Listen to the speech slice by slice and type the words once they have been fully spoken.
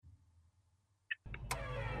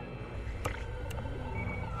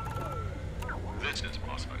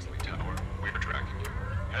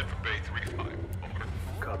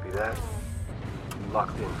that.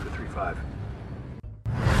 Locked in for 3-5.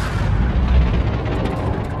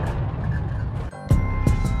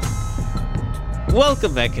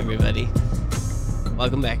 Welcome back, everybody.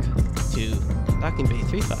 Welcome back to Docking Bay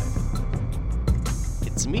 35.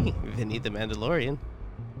 It's me, Vinny the Mandalorian,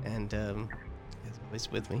 and as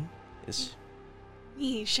always with me is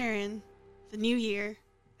me, Sharon. The new year.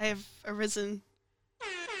 I have arisen.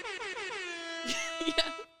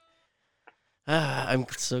 I'm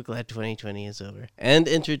so glad 2020 is over. And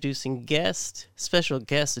introducing special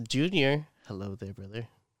guest Junior. Hello there, brother.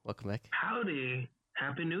 Welcome back. Howdy.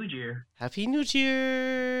 Happy New Year. Happy New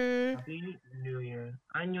Year. Happy New Year.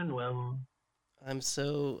 Año Nuevo. I'm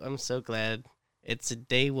so glad it's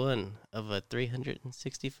day one of a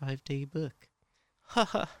 365-day book.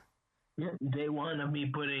 Haha. Day one of me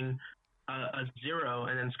putting a 0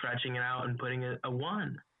 and then scratching it out and putting a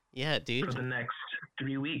 1. Yeah, dude. For the next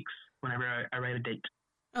 3 weeks, whenever I write a date.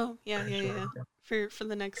 Oh, yeah. For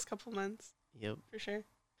the next couple months. Yep. For sure.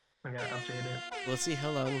 I gotta update it. We'll see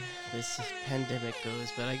how long this pandemic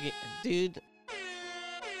goes, but dude,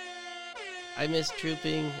 I miss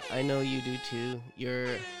trooping. I know you do too. You're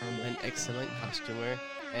an excellent costumer,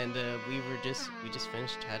 and we just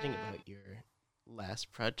finished chatting about your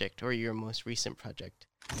last project, or your most recent project,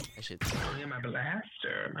 I should say. Oh yeah, my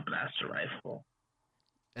blaster rifle.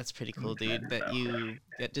 That's pretty cool, dude.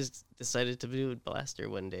 That just decided to do a blaster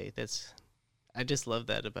one day. I just love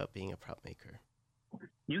that about being a prop maker.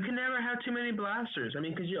 You can never have too many blasters. I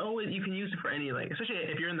mean, because you can use it for any, especially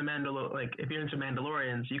if you're in the if you're into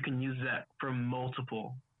Mandalorians, you can use that for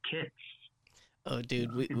multiple kits. Oh,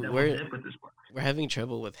 dude, we're having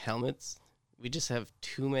trouble with helmets. We just have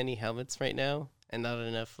too many helmets right now, and not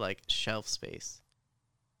enough shelf space.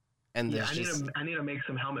 And yeah, I need to make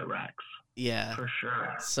some helmet racks. Yeah, for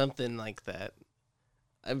sure. Something like that.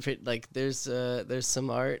 I'm pretty, there's some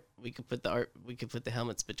art. We could put the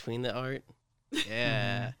helmets between the art.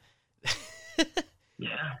 Yeah.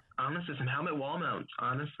 Yeah, honestly, some helmet wall mounts,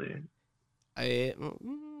 honestly.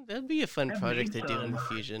 That'd be a fun project to do in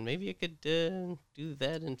Fusion. Maybe I could do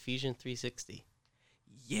that in Fusion 360.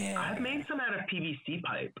 Yeah. I've made some out of PVC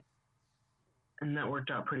pipe, and that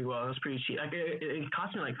worked out pretty well. It was pretty cheap. It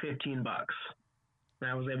cost me $15, and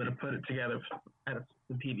I was able to put it together out of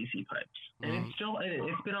the PVC pipes. And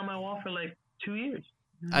it's been on my wall for 2 years.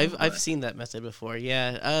 I've seen that method before.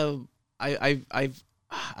 Yeah.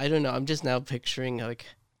 I don't know. I'm just now picturing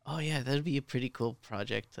oh yeah, that'd be a pretty cool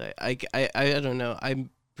project. I don't know. I'm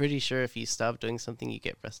pretty sure if you stop doing something, you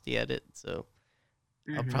get rusty at it. So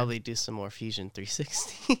I'll probably do some more Fusion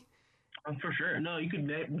 360. Oh, for sure. No, you could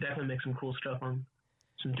definitely make some cool stuff on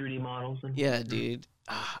some 3D models. Yeah, dude.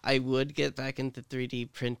 I would get back into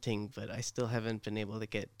 3D printing, but I still haven't been able to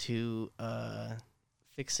get to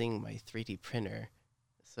fixing my 3D printer.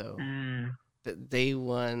 So day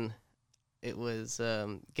one. It was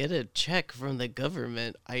get a check from the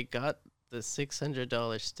government. I got the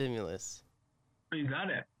 $600 stimulus. Oh, you got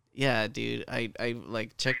it? Yeah, dude. I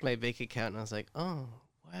checked my bank account and I was like, oh,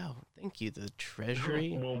 wow, thank you, the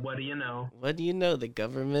Treasury. Well, what do you know? What do you know? The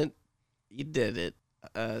government, you did it.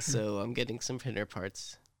 So I'm getting some printer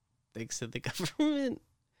parts thanks to the government.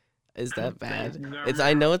 Is that bad?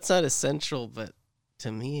 I know it's not essential, but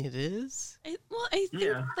to me it is. I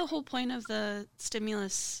think the whole point of the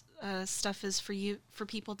stimulus stuff is for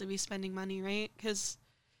people to be spending money, right? Because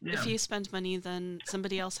if you spend money, then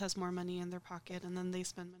somebody else has more money in their pocket, and then they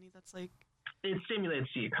spend money. That's it stimulates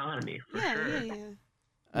the economy. For sure. Yeah.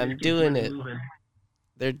 I'm doing it.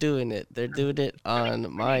 They're doing it. They're doing it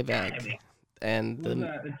on my back, and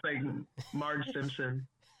it's like Marge Simpson.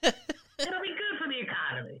 It'll be good for the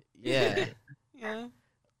economy. Yeah. Yeah.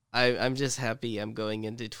 I'm just happy I'm going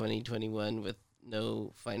into 2021 with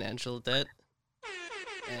no financial debt.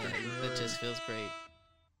 And that just feels great.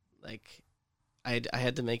 I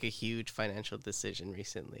had to make a huge financial decision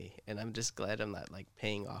recently, and I'm just glad I'm not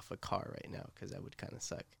paying off a car right now, because that would kind of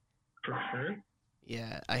suck. For sure.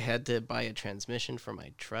 Yeah, I had to buy a transmission for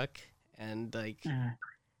my truck, and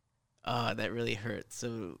that really hurt.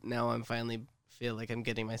 So now I'm finally feel like I'm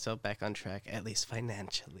getting myself back on track, at least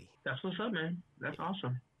financially. That's what's up, man. That's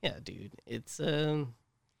awesome. Yeah, dude. It's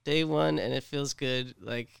day one, and it feels good.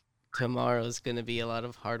 Tomorrow's gonna be a lot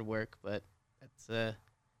of hard work, but that's the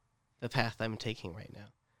path I'm taking right now.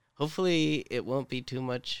 Hopefully, it won't be too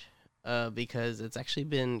much, because it's actually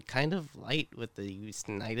been kind of light with the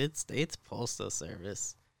United States Postal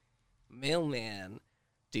Service. Mailman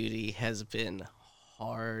duty has been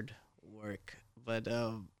hard work, but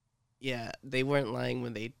yeah, they weren't lying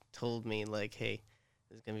when they told me hey,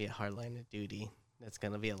 there's gonna be a hard line of duty. That's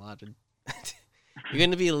gonna be a lot of. You're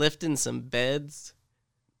gonna be lifting some beds.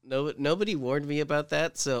 nobody warned me about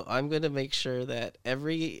that, so I'm gonna make sure that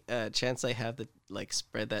every chance I have to like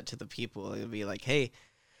spread that to the people, it'll be like, hey,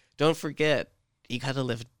 don't forget, you gotta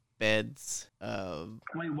lift beds.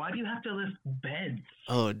 Wait, why do you have to lift beds?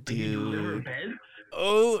 Oh, Like, you deliver dude. beds?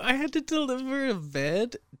 Oh, I had to deliver a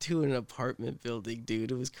bed to an apartment building,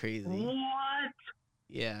 dude. It was crazy. What?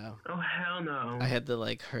 Yeah. Oh, hell no. I had to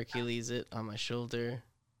like Hercules it on my shoulder,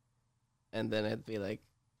 and then I'd be like,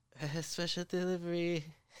 special delivery,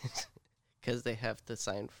 because they have to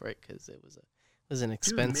sign for it because it was an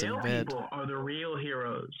expensive Dude, mail bed. people are the real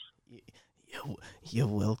heroes. You're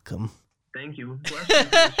welcome. Thank you. Bless you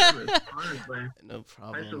for your service, honestly. No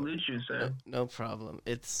problem. I salute you, sir. No problem.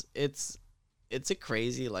 It's a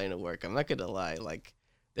crazy line of work. I'm not gonna lie. Like,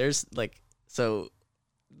 there's like, so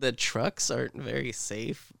the trucks aren't very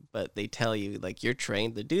safe, but they tell you like you're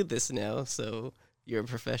trained to do this now, so you're a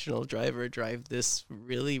professional driver. Drive this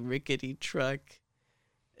really rickety truck.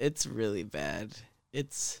 It's really bad.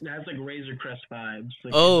 It's That's like Razor Crest vibes.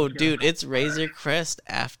 Like, oh, it's dude, got- it's Razor Crest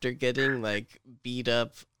after getting like beat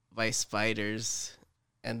up by spiders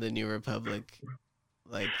and the New Republic,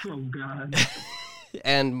 like. Oh god.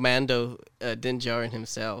 And Mando Din Djarin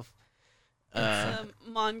himself.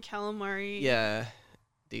 Mon Calamari. Yeah,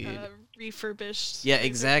 dude. Refurbished. Yeah, Razor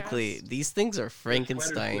exactly. Crest. These things are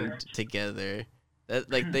Frankenstein Crest. together. That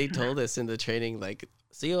like they told us in the training, like,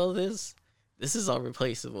 see all this? This is all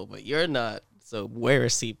replaceable, but you're not. So wear a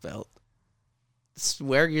seatbelt.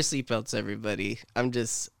 Wear your seatbelts, everybody. I'm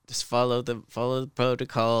just follow the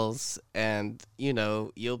protocols, and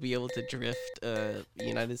you'll be able to drift a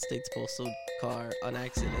United States postal car on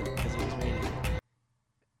accident because it was raining.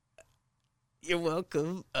 You're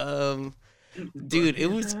welcome. Dude,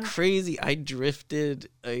 it was crazy. I drifted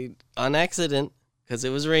on accident because it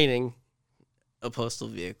was raining a postal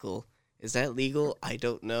vehicle. Is that legal? I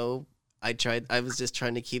don't know. I was just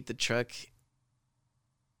trying to keep the truck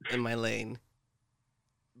in my lane,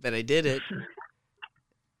 but I did it.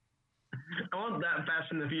 I want that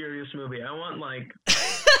Fast and the Furious movie. I want like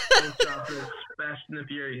Post Office Fast and the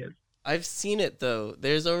Furious. I've seen it though.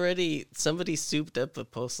 There's already somebody souped up a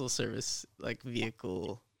postal service like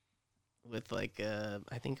vehicle with like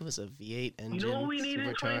I think it was a V8 engine. You know what we need in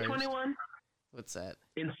supercharged. 2021? What's that?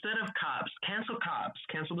 Instead of cops,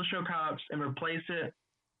 cancel the show cops, and replace it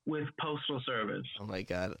with postal service. Oh my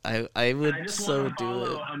god, I And would I just so want to do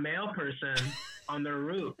follow it. a mail person on their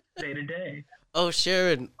route day to day. Oh,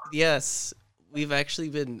 Sharon, yes, we've actually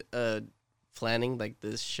been planning like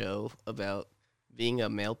this show about being a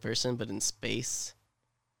male person but in space.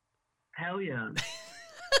 Hell yeah.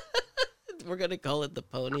 We're gonna call it the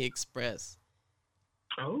Pony Express.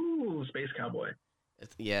 Oh, Space Cowboy.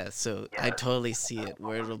 Yeah, so I totally see it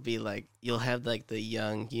where it'll be like you'll have like the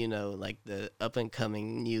young, like the up and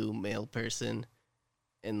coming new male person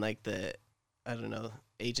in like the I don't know,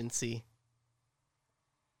 agency.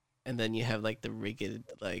 And then you have like the rigged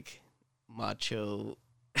like macho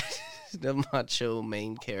the macho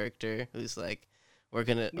main character who's like we're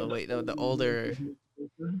gonna the older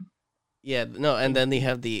yeah, no, and then they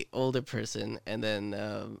have the older person and then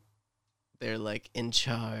they're like in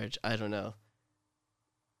charge. I don't know.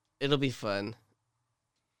 It'll be fun.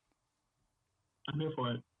 I'm here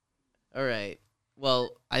for it. All right.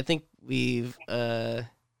 Well, I think we've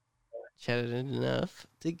chatted enough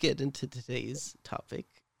to get into today's topic,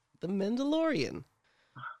 The Mandalorian.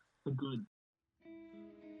 Good.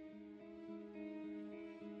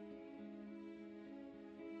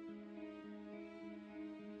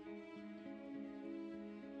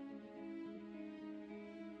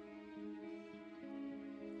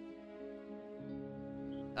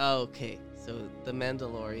 Okay, so The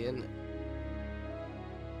Mandalorian.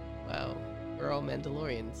 Wow, we're all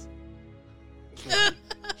Mandalorians.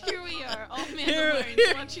 Here we are, all Here-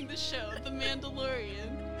 Mandalorians watching the show, The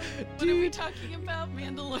Mandalorian. What are we talking about?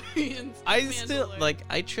 Mandalorians. I still Mandalorian.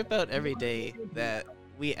 I trip out every day that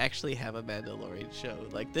we actually have a Mandalorian show.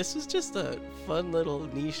 Like this was just a fun little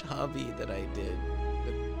niche hobby that I did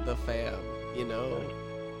with the fam,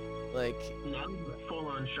 Like Not a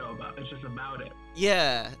full-on show about. It's just about it.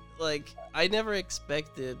 yeah, like I never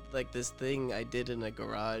expected like this thing I did in a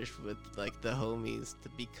garage with like the homies to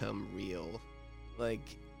become real.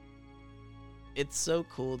 Like it's so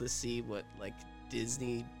cool to see what like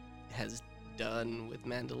Disney has done with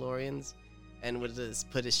Mandalorians and what is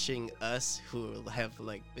pushing us who have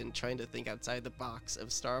like been trying to think outside the box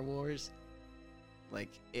of Star Wars, like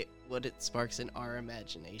what it sparks in our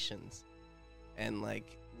imaginations. And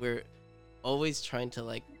like we're always trying to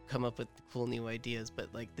like come up with cool new ideas, but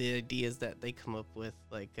like the ideas that they come up with,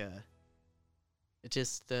 like it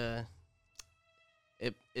just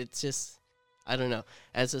it's just I don't know.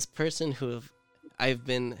 As this person I've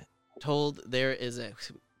been told there is a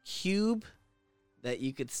cube that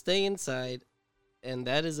you could stay inside, and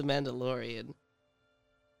that is a Mandalorian.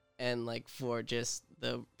 And like for just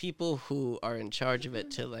the people who are in charge of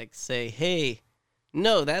it to like say, hey,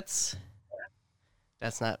 no, that's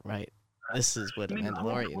not right. This is what a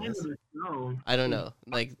Mandalorian is. I don't know.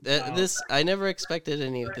 Like this, I never expected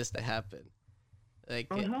any of this to happen. Like,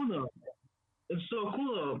 oh hell no! It's so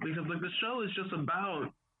cool though, because like the show is just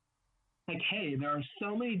about like, hey, there are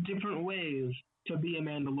so many different ways to be a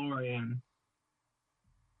Mandalorian.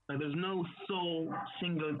 Like, there's no sole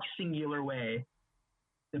singular way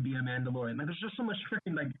to be a Mandalorian. Like, there's just so much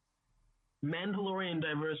freaking like Mandalorian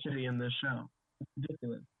diversity in this show. It's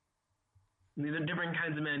ridiculous. These are different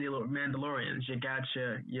kinds of Mandalorians. You got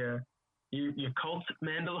your cult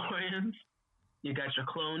Mandalorians. You got your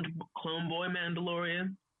clone boy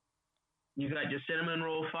Mandalorian. You got your cinnamon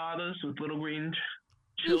roll fathers with little green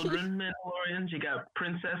children Mandalorians. You got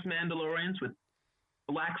princess Mandalorians with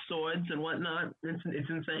black swords and whatnot. It's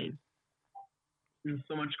insane. There's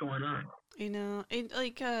so much going on. I know.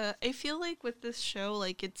 I feel like with this show,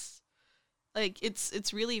 like it's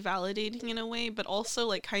really validating in a way, but also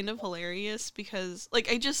like kind of hilarious because like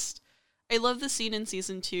I love the scene in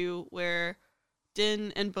season 2 where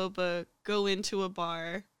Din and Boba go into a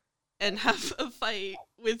bar and have a fight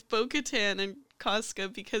with Bo-Katan and Casca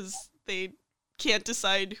because they can't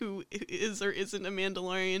decide who is or isn't a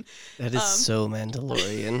Mandalorian. That is so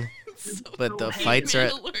Mandalorian. So but the fights are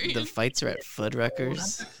at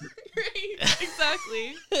Fuddruckers. Right,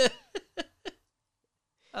 exactly. It's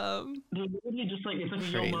just like it's like a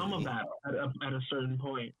Yo Mama battle at a certain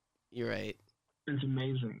point. You're right. It's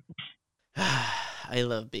amazing. I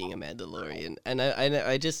love being a Mandalorian, and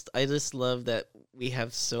I just love that we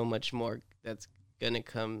have so much more that's gonna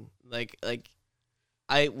come.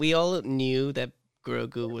 We all knew that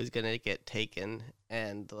Grogu was gonna get taken,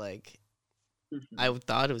 and like I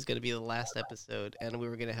thought it was gonna be the last episode, and we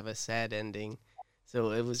were gonna have a sad ending.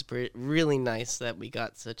 So it was really nice that we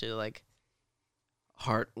got such a like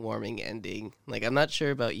heartwarming ending. Like, I'm not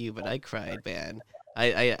sure about you, but I cried, man.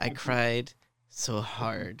 I cried so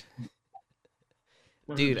hard.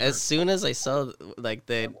 Dude, as soon as I saw like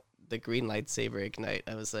the green lightsaber ignite,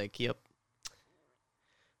 I was like, yep.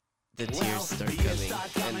 The tears start coming.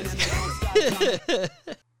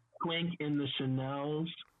 Twink and the Chanels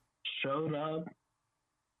showed up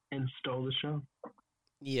and stole the show.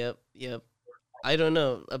 Yep. I don't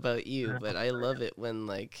know about you, but I love it when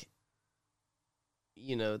like,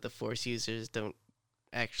 you know, the Force users don't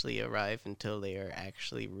actually arrive until they are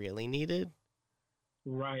actually really needed.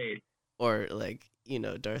 Right. Or like, you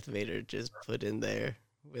know, Darth Vader just put in there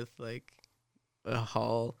with like a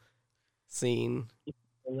Hall scene.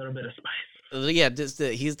 A little bit of spice. Yeah,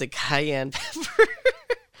 he's the cayenne pepper.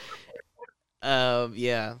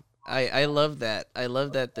 Yeah. I love that. I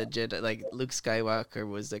love that the Jedi, like Luke Skywalker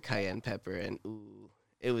was the cayenne pepper, and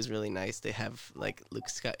it was really nice to have like Luke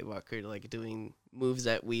Skywalker like doing moves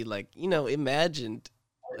that we like, you know, imagined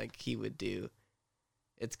like he would do.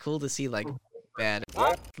 It's cool to see like bad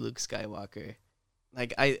Luke Skywalker.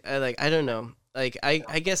 Like I don't know. Like I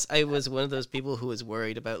guess I was one of those people who was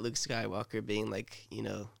worried about Luke Skywalker being like, you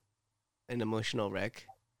know, an emotional wreck.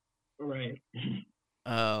 Right.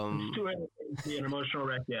 It's too early to be an emotional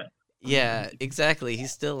wreck yet. Yeah, exactly.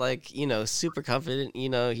 He's still like, you know, super confident. You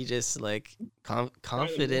know, he just like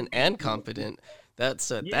confident and competent. That's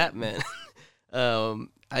what that meant.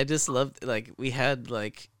 I just loved like we had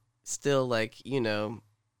like still like, you know,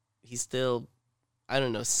 he's still, I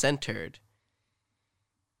don't know, centered.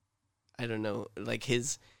 I don't know, like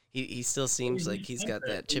he still seems like he's got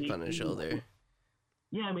that chip on his shoulder.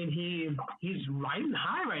 Yeah, I mean he's riding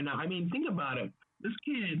high right now. I mean, think about it. This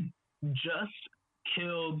kid just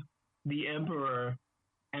killed the Emperor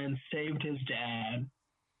and saved his dad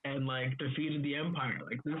and like defeated the Empire.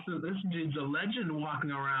 Like this dude's a legend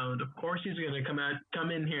walking around. Of course he's gonna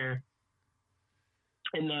come in here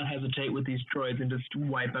and not hesitate with these droids and just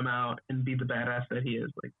wipe them out and be the badass that he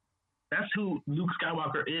is. Like that's who Luke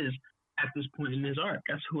Skywalker is at this point in his arc.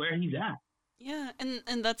 That's where he's at. Yeah,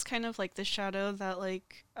 and that's kind of like the shadow that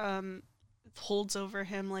like holds over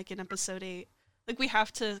him like in episode 8. Like we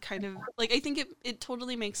have to kind of like, I think it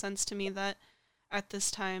totally makes sense to me that at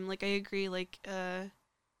this time, like I agree, like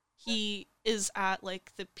he is at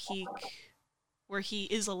like the peak where he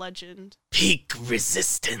is a legend. Peak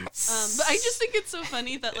resistance. But I just think it's so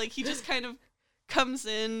funny that like he just kind of comes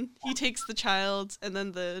in, he takes the child, and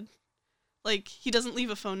then he doesn't leave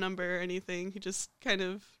a phone number or anything. He just kind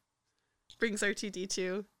of brings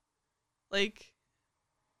R2-D2. Like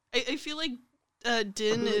I feel like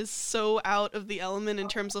Din is so out of the element in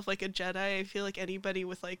terms of like a Jedi. I feel like anybody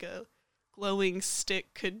with like a glowing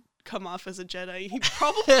stick could come off as a Jedi. He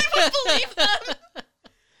probably would believe them.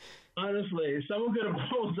 Honestly, someone could have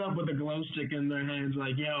pulled up with a glow stick in their hands,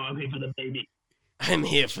 like, "Yo, I'm here for the baby." I'm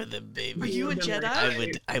here for the baby. Are you a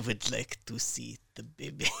Jedi? I would like to see the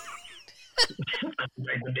baby.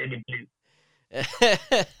 Like the baby, please.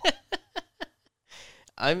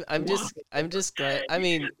 I'm just glad. I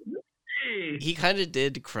mean, he kind of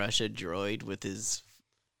did crush a droid with his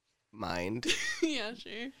mind. Yeah,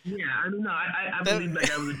 sure. Yeah, I don't know. I believe that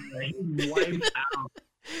guy was he wiped out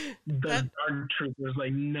the Dark Troopers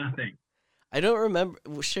like nothing. I don't remember.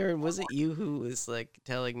 Sharon, was it you who was like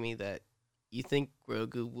telling me that you think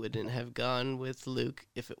Grogu wouldn't have gone with Luke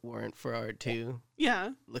if it weren't for R2 Yeah.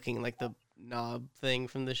 looking like the knob thing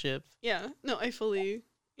from the ship? Yeah. No, I fully.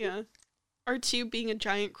 Yeah. R2 being a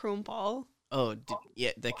giant chrome ball. Oh,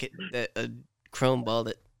 yeah, that a chrome ball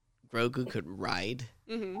that Grogu could ride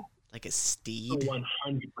like a steed.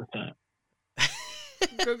 100%.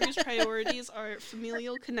 Grogu's priorities are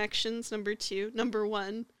familial connections, number 2. Number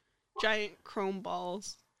 1, giant chrome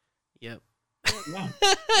balls. Yep. Yeah.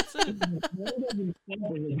 That's it.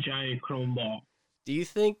 A giant chrome ball. Do you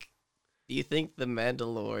think the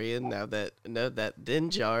Mandalorian, now that Din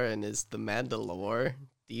Djarin is the Mandalore,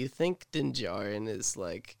 do you think Din Djarin is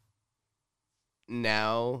like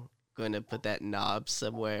now going to put that knob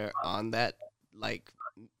somewhere on that like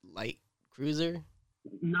light cruiser?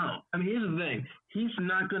 No, I mean, here's the thing. He's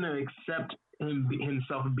not going to accept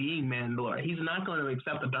himself being Mandalore. He's not going to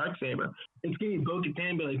accept the Darksaber. It's going to be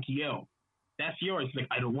Bo-Katan be like, "Yo, that's yours." It's like,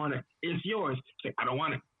 "I don't want it." "It's yours." It's like, "I don't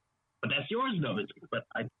want it." "But that's yours, though." It's like, "But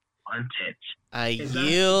I want it." I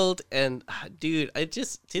yield, and dude, I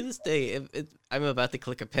just to this day, I'm about to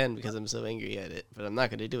click a pen because I'm so angry at it, but I'm not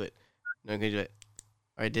going to do it. I'm not going to do it.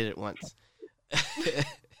 Or I did it once.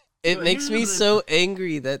 It makes me so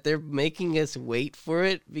angry that they're making us wait for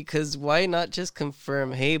it, because why not just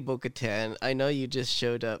confirm, "Hey, Bo-Katan, I know you just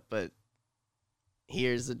showed up, but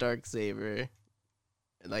here's the Darksaber."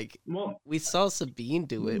 Like, Well, we saw Sabine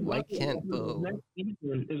do it. Why can't the Bo? next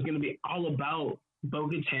season is going to be all about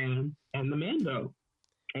Bo-Katan and the Mando.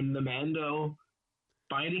 And the Mando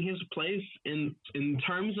finding his place in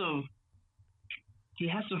terms of, he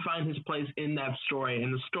has to find his place in that story,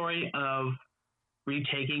 in the story of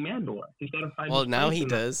retaking Mandalore. He's got to find Well, his now place he in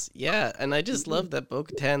that. does. Yeah, and I just love that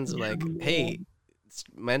Bo-Katan's like, "Hey,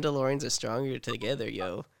 Mandalorians are stronger together,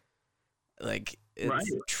 yo." Like, it's Right.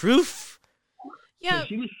 truth. Yeah. So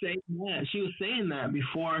she was saying that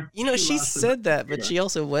before. You know, she lost the- said that, but she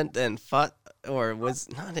also went and fought, or was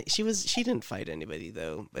not. She didn't fight anybody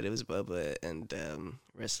though, but it was Boba and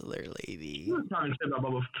wrestler lady. She was talking shit about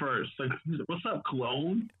Boba first. Like, "What's up,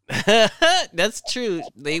 clone?" That's true.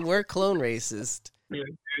 They were clone racist. Yeah,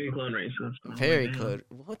 very clone racist. Very man. clone.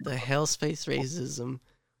 What the hell, space racism?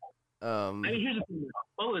 I mean, here's the thing.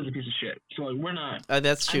 Boba is a piece of shit. So like, we're not.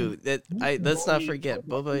 That's true. Let's not forget,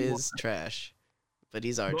 Boba is trash, but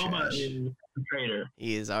he's our Boba trash. is a traitor.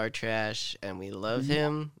 He is our trash, and we love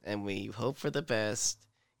him, and we hope for the best.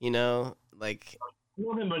 You know, like, I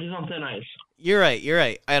love him, but he's on thin ice. you're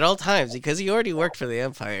right. At all times, because he already worked for the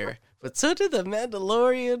Empire, but so did the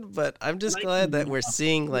Mandalorian. But I'm just glad that we're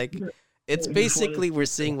seeing, like, it's basically we're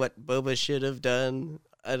seeing what Boba should have done.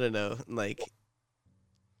 I don't know, like,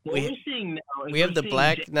 What we're seeing now is we have we're the seeing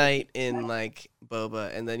Black Knight in like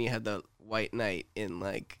Boba, and then you have the White Knight in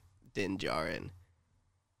like Din Djarin.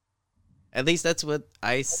 At least that's what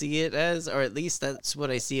I see it as, or at least that's what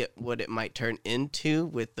I see what it might turn into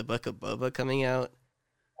with the Book of Boba coming out.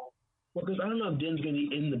 Well, because I don't know if Din's going to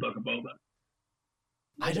be in the Book of Boba.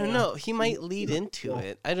 I don't know. He might lead into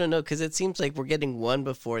it. I don't know, because it seems like we're getting one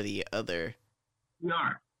before the other. We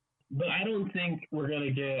are. But I don't think we're going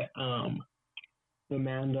to get the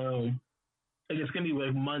Mando. Like, it's going to be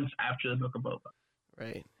like months after the Book of Boba.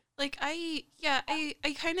 Right. Like, I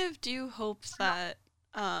kind of do hope that,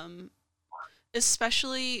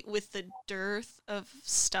 especially with the dearth of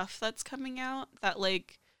stuff that's coming out, that,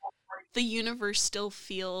 like, the universe still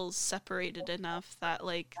feels separated enough that,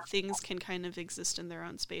 like, things can kind of exist in their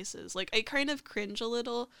own spaces. Like, I kind of cringe a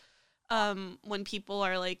little when people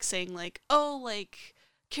are, like, saying, like, "Oh, like,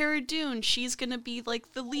 Cara Dune, she's gonna be,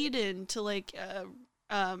 like, the lead-in to, like,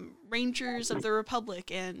 Rangers of the Republic,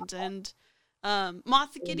 and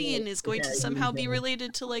Moff Gideon is going to somehow be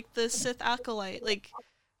related to, like, the Sith Acolyte."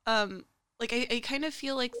 Like, I kind of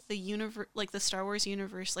feel like the universe, like the Star Wars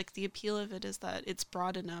universe, like the appeal of it is that it's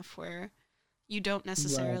broad enough where you don't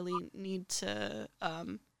necessarily need to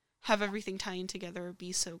have everything tying together or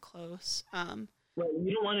be so close. Well,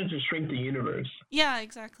 you don't want it to shrink the universe. Yeah,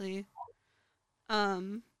 exactly.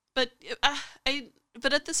 But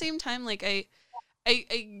but at the same time, like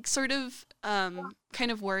I sort of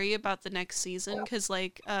kind of worry about the next season because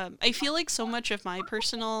like I feel like so much of my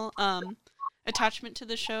personal attachment to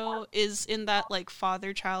the show is in that like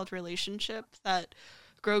father-child relationship that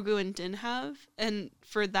Grogu and Din have, and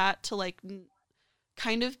for that to like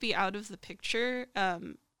kind of be out of the picture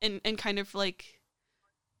and kind of like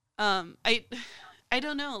I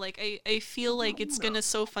don't know, like I feel like it's gonna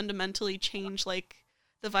so fundamentally change like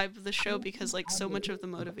the vibe of the show because like so much of the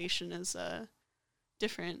motivation is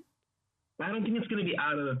different. I don't think it's gonna be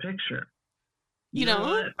out of the picture. You know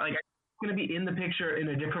what? Like it's gonna be in the picture in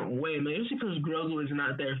a different way. Maybe just because Grogu is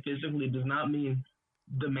not there physically does not mean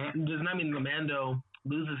the Mando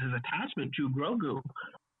loses his attachment to Grogu.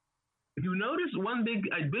 If you notice one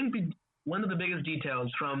of the biggest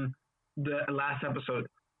details from the last episode,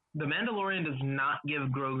 the Mandalorian does not give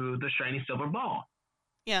Grogu the shiny silver ball.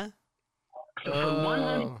 Yeah. So for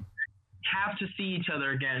one have to see each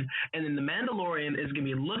other again, and then the Mandalorian is going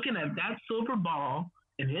to be looking at that silver ball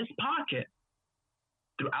in his pocket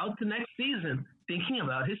throughout the next season, thinking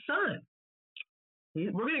about his son.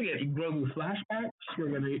 We're going to get Grogu flashbacks.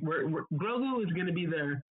 Grogu is going to be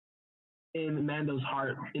there in Mando's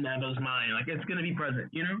heart, in Mando's mind. Like, it's going to be present,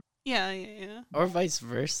 you know? Yeah. Or vice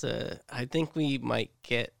versa. I think we might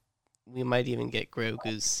even get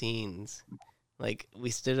Grogu's scenes. Like, we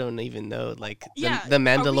still don't even know. Like, the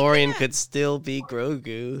Mandalorian could still be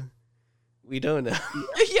Grogu. We don't know.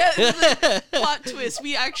 Yeah, the plot twist.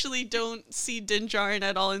 We actually don't see Din Djarin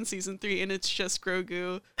at all in season 3, and it's just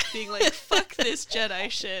Grogu being like, fuck this Jedi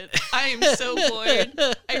shit. I am so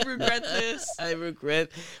bored. I regret this.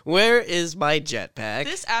 Where is my jetpack?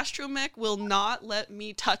 This astromech will not let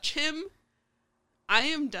me touch him. I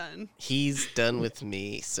am done. He's done with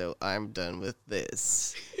me, so I'm done with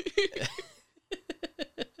this.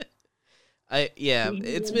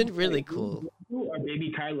 It's been really cool. Or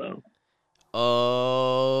baby Kylo.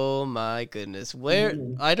 Oh my goodness. Where?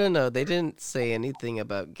 I don't know. They didn't say anything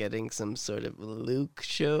about getting some sort of Luke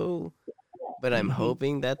show, but I'm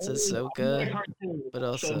hoping that's Ahsoka. But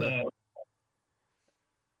also, what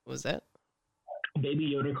was that?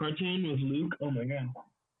 Baby Yoda cartoon with Luke. Oh my god.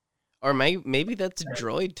 Or maybe that's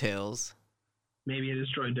Droid Tales. Maybe it is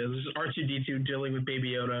Droid Tales. This is R2-D2 dealing with Baby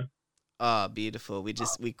Yoda. Ah, beautiful. We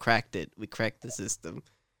cracked it. We cracked the system.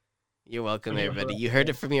 You're welcome, everybody. You heard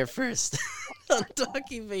it from here first on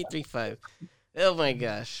Talking Bay 35. Oh my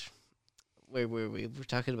gosh. Where were we? We're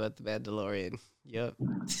talking about the Mandalorian. Yep.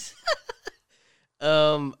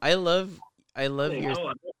 I love your.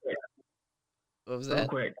 What was that? Real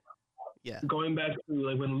quick. Yeah. Going back to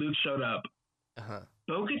like when Luke showed up. Uh-huh.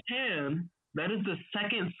 Bo-Katan, that is the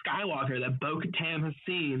second Skywalker that Bo-Katan has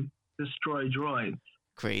seen destroy droids.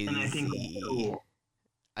 Crazy. And I think that's cool.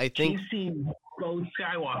 She's seen both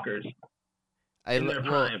Skywalkers in their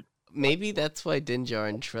prime. Maybe that's why Din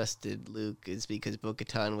Djarin trusted Luke, is because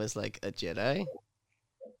Bo-Katan was like a Jedi.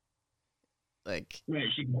 Like, right,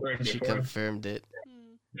 she confirmed it.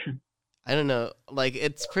 I don't know. Like,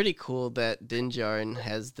 it's pretty cool that Din Djarin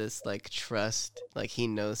has this like trust. Like, he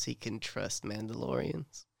knows he can trust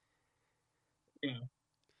Mandalorians. Yeah.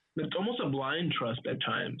 It's almost a blind trust at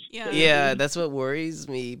times. Yeah, that's what worries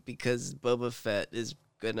me, because Boba Fett is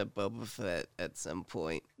gonna Boba Fett at some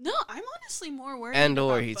point. No, I'm honestly more worried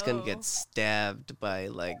or about he's gonna get stabbed by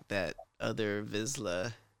like that other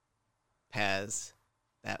Vizsla Paz.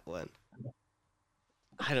 That one.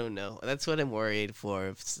 I don't know. That's what I'm worried for.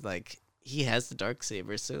 It's like, he has the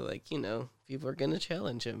Darksaber, so like, you know, people are gonna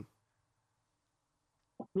challenge him.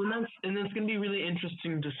 Well, and it's gonna be really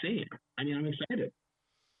interesting to see. I mean, I'm excited.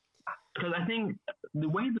 Because I think the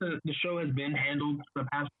way the show has been handled for the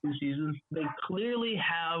past 2 seasons, they clearly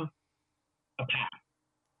have a path.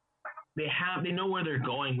 They know where they're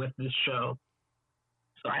going with this show.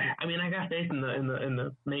 So I mean, I got faith in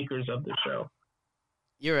the makers of the show.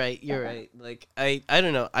 You're right. Like I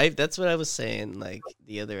don't know. That's what I was saying like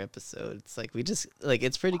the other episode. It's like we just like,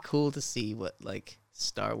 it's pretty cool to see what like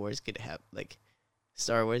Star Wars could have. Like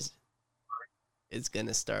Star Wars is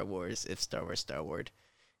gonna Star Wars if Star Wars Star Wars.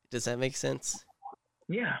 Does that make sense?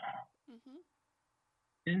 Yeah. Mm-hmm.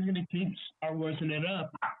 It's gonna keep Star Warsing it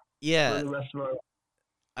up. Yeah. For the rest of our...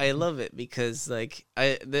 I love it because like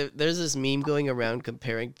there's this meme going around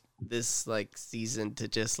comparing this like season to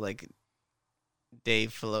just like Dave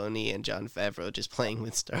Filoni and Jon Favreau just playing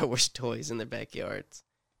with Star Wars toys in their backyards.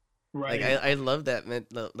 Right. Like I love that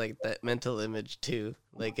that mental image too.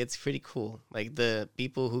 Like, it's pretty cool. Like, the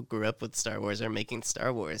people who grew up with Star Wars are making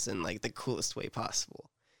Star Wars in like the coolest way possible.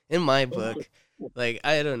 In my book, like,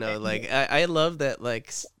 I don't know, like I love that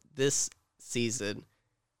like this season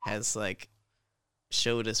has like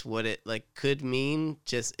showed us what it like could mean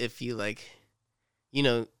just if you like, you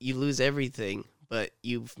know, you lose everything, but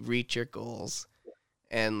you reach your goals,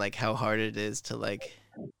 and like how hard it is to like,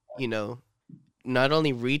 you know, not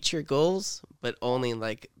only reach your goals, but only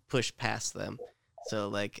like push past them. So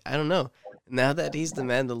like, I don't know. Now that he's the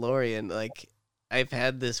Mandalorian, like I've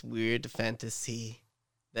had this weird fantasy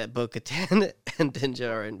that Bo-Katan and Din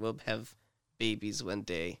Djarin will have babies one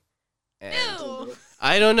day. And Ew.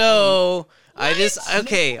 I don't know. I What? just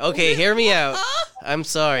okay, hear me out. Huh? I'm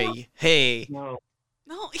sorry. Hey, No.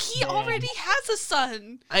 No, he already has a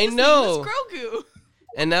son. I His know. name is Grogu.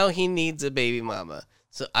 and now he needs a baby mama.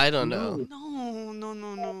 So I don't know.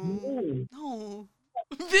 No.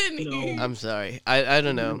 Vinny. No. I'm sorry. I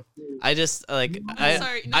don't know. I just like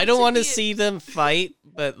sorry, not I don't to want to be see them fight,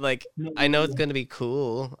 but like I know it's gonna be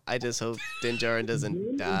cool. I just hope Din Djarin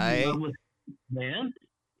doesn't die. Man,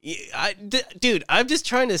 Dude, I'm just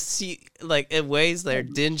trying to see like in ways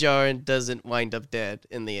that Din Djarin doesn't wind up dead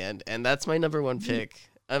in the end, and that's my number one pick.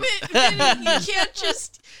 Vinny,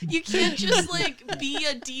 you can't just like be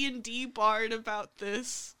a D&D bard about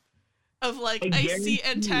this. Of like, I see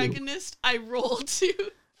antagonist, I roll to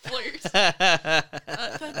flirt.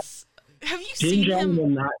 That's. Have you Din seen Djarin him? will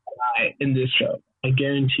not die in this show. I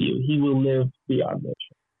guarantee you, he will live beyond this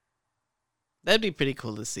show. That'd be pretty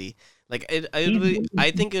cool to see. Like,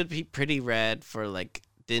 I think it would be pretty rad for like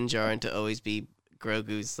Din Djarin to always be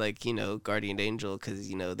Grogu's like, you know, guardian angel,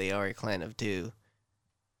 because you know they are a clan of two.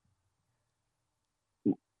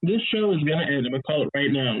 This show is gonna end. I'm gonna call it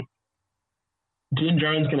right now. Din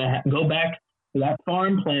Djarin's gonna go back to that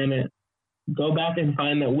farm planet, go back and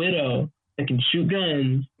find that widow that can shoot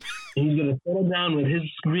guns, and he's gonna settle down with his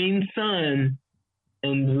green son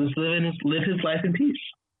and just live his life in peace.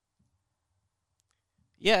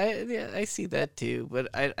 Yeah, I see that too. But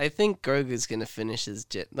I think Grogu's gonna finish his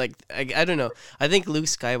jet. Like I don't know. I think Luke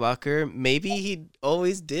Skywalker, maybe he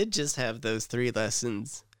always did just have those 3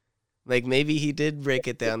 lessons. Like maybe he did break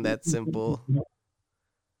it down that simple.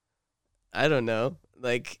 I don't know.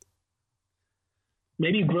 Like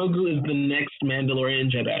Maybe Grogu is the next Mandalorian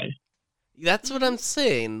Jedi. that's what I'm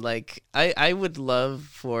saying. Like I would love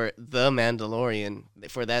for the Mandalorian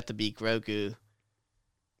for that to be Grogu.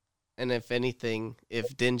 And if anything,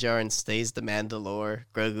 if Din Djarin stays the Mandalore,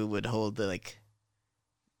 Grogu would hold the like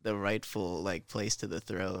the rightful like place to the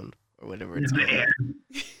throne or whatever it's called.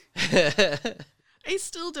 I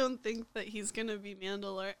still don't think that he's gonna be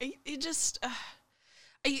Mandalore. I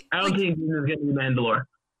I don't think he's gonna be Mandalore.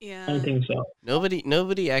 Yeah. I don't think so.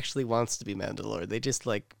 Nobody actually wants to be Mandalore. They just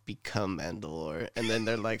like become Mandalore, and then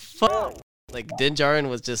they're like, "Fuck!" Like Din Djarin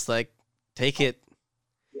was just like, "Take it."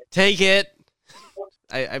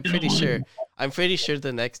 I'm pretty sure. I'm pretty sure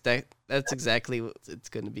the next that's exactly what it's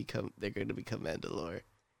gonna become. They're gonna become Mandalore,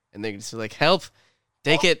 and they're just like, "Help!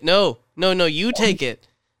 Take it! No, you take it!"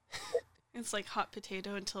 It's like hot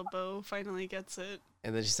potato until Bo finally gets it.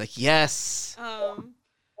 And then she's like, "Yes."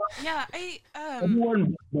 Yeah,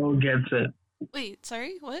 Everyone but Bo gets it. wait,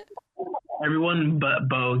 sorry, what? Everyone but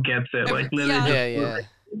Bo gets it. Like literally. Yeah.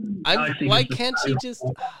 Galaxy Why just can't she decides. just?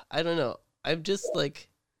 I don't know. I'm just like,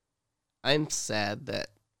 I'm sad that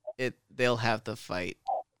they'll have to fight,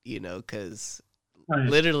 you know, because Right.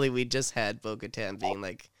 literally we just had Bo-Katan being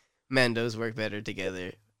like, Mandos work better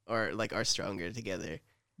together, or like are stronger together.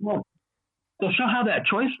 Well, so she'll have that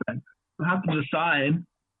choice then. We'll have to decide,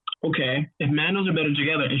 okay, if Mandos are better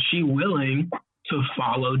together, is she willing to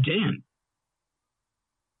follow Din?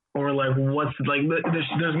 Or like, what's like? There's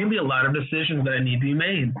gonna be a lot of decisions that need to be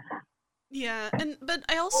made. Yeah, but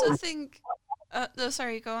I also think.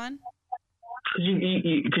 Sorry, go on.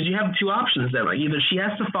 Because you have 2 options there. Like either she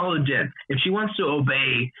has to follow Din if she wants to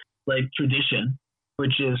obey like tradition,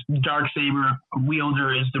 which is Darksaber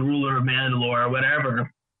wielder is the ruler of Mandalore or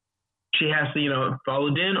whatever. She has to follow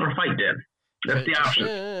Din or fight Din. That's the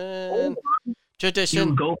option. Tradition.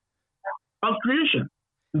 You go off tradition.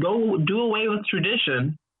 Go do away with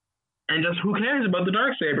tradition, and just who cares about the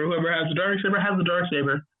Darksaber? Whoever has the Darksaber has the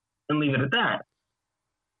Darksaber, and leave it at that.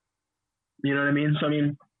 You know what I mean? So I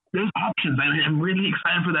mean, there's options. I'm really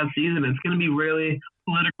excited for that season. It's going to be really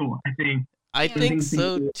political, I think. I Yeah. think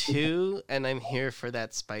so too, and I'm here for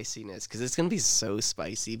that spiciness because it's gonna be so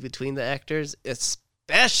spicy between the actors,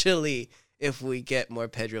 especially if we get more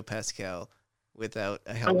Pedro Pascal without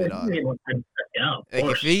a helmet on. Yeah, of Like if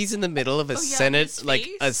course. he's in the middle of a Oh, yeah, Senate, his like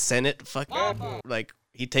a face? Senate fucking, like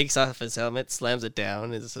he takes off his helmet, slams it down,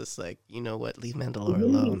 and it's just like, you know what, leave Mandalore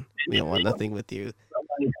alone. We don't want nothing with you.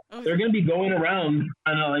 Oh, They're going to be going around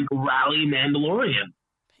trying to like rally Mandalorian.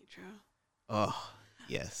 Pedro. Oh,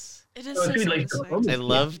 yes. It is So so it's gonna be like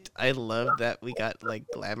satisfying. I loved that we got like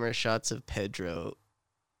glamour shots of Pedro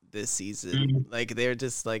this season. Like they're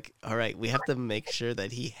just like, all right, we have to make sure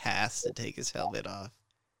that he has to take his helmet off.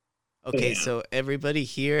 Okay, so everybody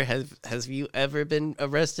here, has you ever been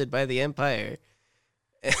arrested by the Empire?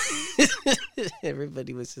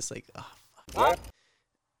 Everybody was just like, oh fuck.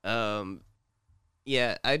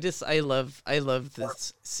 Yeah, I love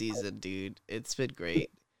this season, dude. It's been great.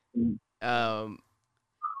 Though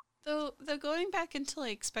going back into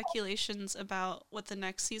like speculations about what the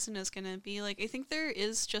next season is gonna be, like I think there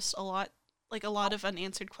is just a lot of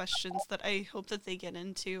unanswered questions that I hope that they get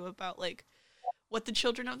into about like what the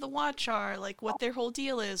Children of the Watch are, like what their whole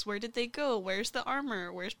deal is, where did they go, where's the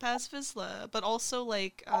armor, where's Paz Vizsla, but also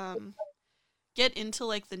like get into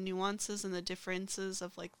like the nuances and the differences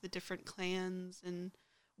of like the different clans and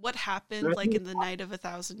what happened like in the Night of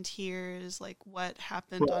 1,000 Tears, like what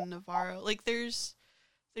happened on Navarro. Like there's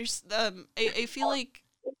I feel like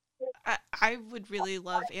I would really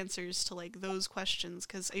love answers to like those questions,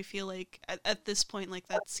 because I feel like at this point like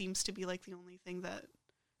that seems to be like the only thing that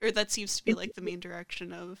seems to be like the main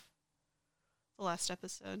direction of the last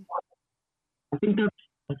episode. I feel like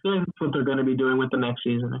that's what they're going to be doing with the next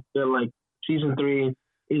season. I feel like season 3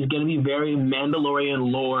 is going to be very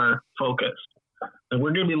Mandalorian lore focused. And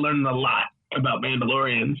we're going to be learning a lot about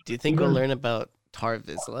Mandalorians. Do you think we'll learn about Tar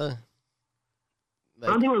Vizsla? I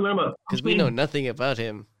don't think we'll learn about... Because we know nothing about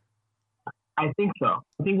him. I think so.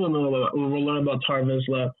 I think we'll learn about Tar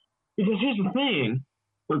Vizsla. Because here's the thing.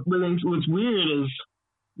 What's weird is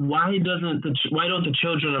why don't the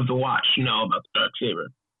Children of the Watch know about the Darksaber?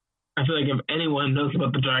 I feel like if anyone knows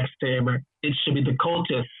about the Darksaber, it should be the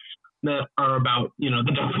cultists that are about, the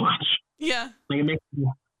Death Watch. Yeah. So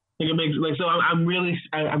I'm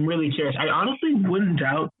really curious. I honestly wouldn't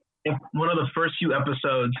doubt if one of the first few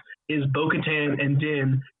episodes is Bo-Katan and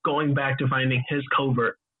Din going back to finding his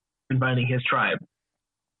covert and finding his tribe.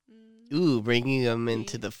 Ooh, bringing them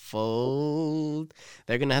into the fold.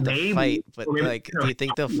 They're gonna have to fight, but like, do you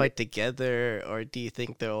think they'll fight together, or do you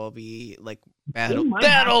think there will be like battle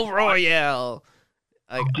royale?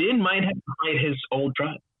 Like, Din might have to fight his old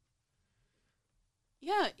tribe.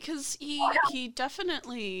 Yeah, because he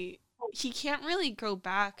definitely he can't really go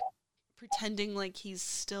back pretending like he's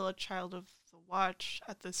still a child of the Watch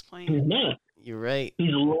at this point. He's not. You're right.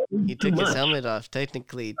 He took his helmet off,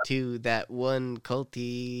 technically, to that one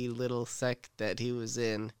culty little sect that he was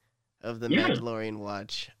in of the Mandalorian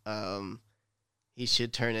Watch. He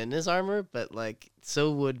should turn in his armor, but like,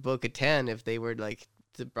 so would Bo-Katan if they were like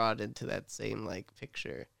brought into that same like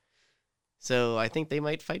picture. So I think they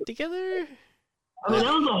might fight together. I mean,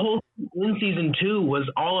 that was the whole in season 2 was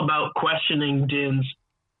all about questioning Din's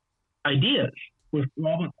ideas. Was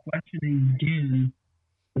all about questioning Din,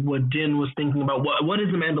 what Din was thinking about. What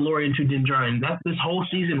is the Mandalorian to Din Djarin? This whole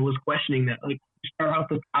season was questioning that. Like, start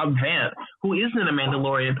off with Cobb Vanth, who isn't a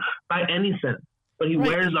Mandalorian by any sense, but he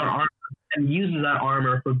wears our armor and uses that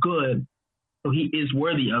armor for good, so he is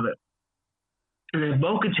worthy of it. And then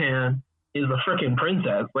Bo-Katan is a freaking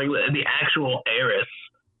princess, like the actual heiress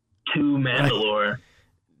to Mandalore,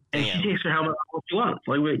 and she takes her helmet off what she wants.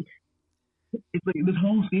 Like, it's like this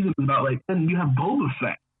whole season is about like, then you have Boba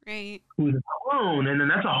Fett, right? Who's a clone, and then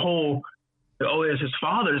that's a whole. Oh, it's his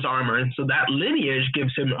father's armor, and so that lineage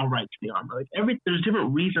gives him a right to the armor. Like there's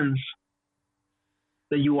different reasons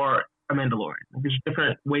that you are a Mandalorian. Like, there's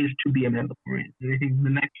different ways to be a Mandalorian. And I think the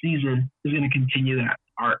next season is going to continue that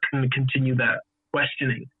arc and continue that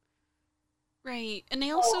questioning. Right, and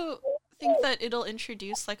I also think that it'll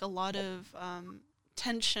introduce like a lot of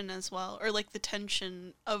tension as well, or like the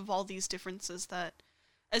tension of all these differences that,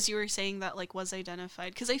 as you were saying, that like was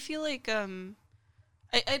identified. Because I feel like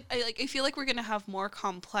I feel like we're gonna have more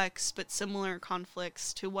complex but similar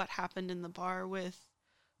conflicts to what happened in the bar with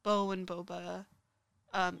Bo and Boba.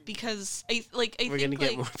 Because we're think gonna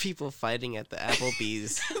get more people fighting at the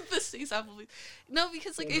Applebee's. The Stace Applebee's. No,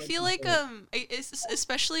 because like I feel like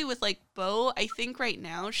especially with like Bo, I think right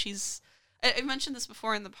now she's. I mentioned this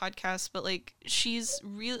before in the podcast, but like she's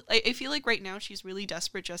really. I feel like right now she's really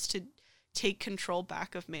desperate just to take control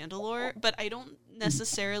back of Mandalore, but I don't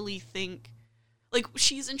necessarily think like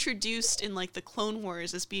she's introduced in like the Clone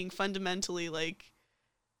Wars as being fundamentally like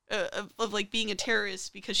of like being a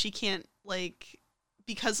terrorist because she can't like.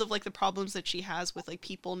 Because of like the problems that she has with like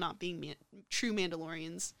people not being true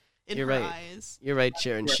Mandalorians in her eyes. You're right,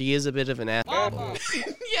 Sharon. She is a bit of an apple.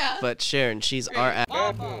 Yeah. But Sharon, she's our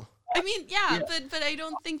apple. I mean, yeah, but I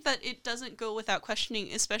don't think that it doesn't go without questioning,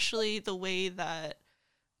 especially the way that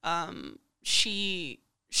she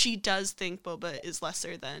does think Boba is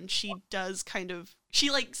lesser than. She does kind of, she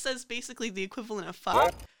like says basically the equivalent of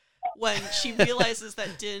fuck. when she realizes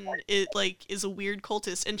that Din is a weird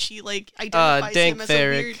cultist, and she identifies him as a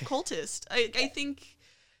weird cultist. I think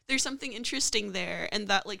there's something interesting there, and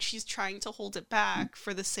that she's trying to hold it back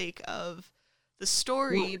for the sake of the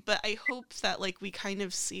story. But I hope that we kind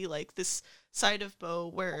of see this side of Bo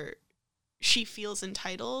where she feels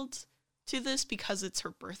entitled to this because it's her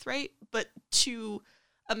birthright, but to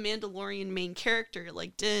a Mandalorian main character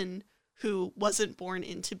like Din, who wasn't born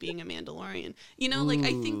into being a Mandalorian.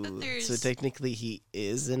 I think that there's... So technically he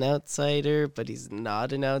is an outsider, but he's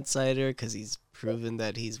not an outsider because he's proven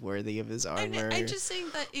that he's worthy of his armor. I'm just saying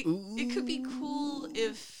that it could be cool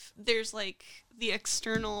if there's the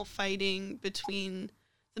external fighting between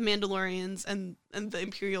the Mandalorians and the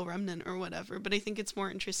Imperial Remnant or whatever, but I think it's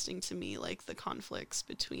more interesting to me the conflicts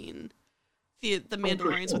between the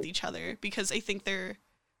Mandalorians with each other, because I think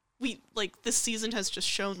this season has just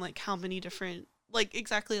shown how many different,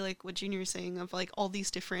 exactly what Junior was saying, of all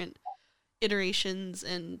these different iterations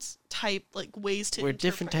and ways to We're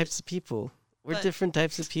different types of people. Different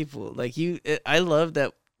types of people. I love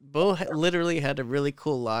that Bo literally had a really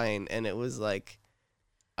cool line, and it was not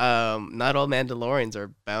all Mandalorians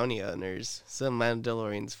are bounty hunters. Some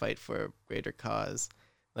Mandalorians fight for a greater cause.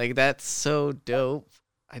 That's so dope.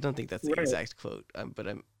 I don't think that's the exact quote, but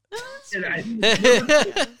I'm... I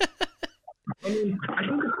mean, I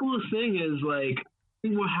think the coolest thing is I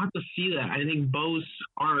think we'll have to see that. I think Bo's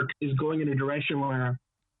arc is going in a direction where,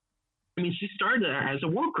 she started as a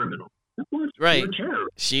war criminal, right?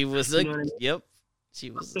 She was yep. She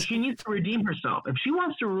was. So she needs to redeem herself. If she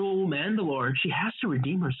wants to rule Mandalore, she has to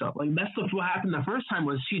redeem herself. That's what happened the first time,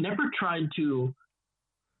 was she never tried to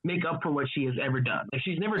make up for what she has ever done.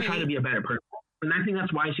 She's never tried to be a better person, and I think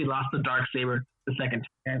that's why she lost the Darksaber the second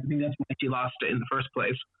time. I think that's why she lost it in the first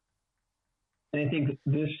place. And I think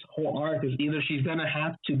this whole arc is either she's going to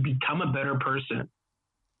have to become a better person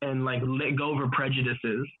and let go of her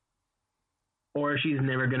prejudices, or she's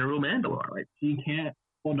never going to rule Mandalore. She can't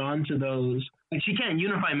hold on to those. She can't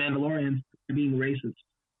unify Mandalorians for being racist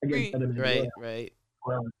against other Mandalorians. Right.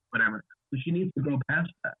 Or whatever. So she needs to go past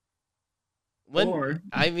that.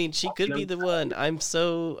 She could be the one. I'm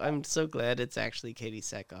so glad it's actually Katie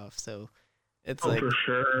Sackhoff. So it's for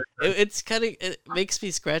sure. It's kind of, it makes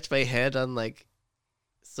me scratch my head on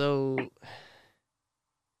so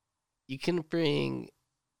you can bring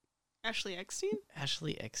Ashley Eckstein.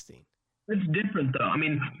 It's different though.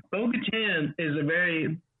 Bo-Katan is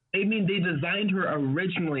they designed her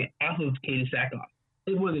originally off of Katie Sackhoff.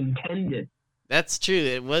 It was intended. That's true.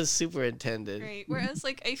 It was super intended. Right. Whereas,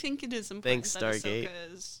 I think it is important Thanks, that Stargate.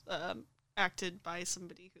 Ahsoka is acted by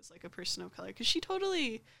somebody who's a person of color, because she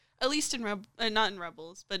totally, at least in not in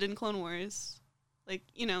Rebels, but in Clone Wars,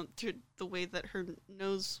 through the way that her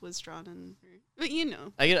nose was drawn in her. But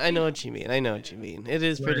I know what you mean. What you mean. It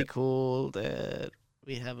is pretty cool that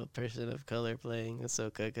we have a person of color playing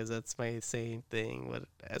Ahsoka, because that's my same thing. But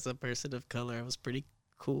as a person of color, I was pretty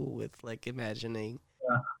cool with imagining.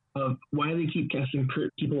 Why they keep casting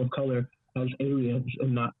people of color as aliens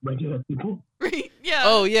and not regular people. Right, yeah.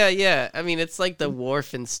 Oh, yeah. It's like the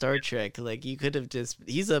Worf in Star Trek. You could have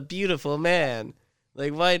he's a beautiful man.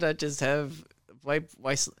 Why not just have... Why?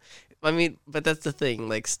 But that's the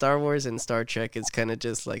thing. Star Wars and Star Trek is kind of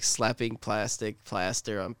just slapping plastic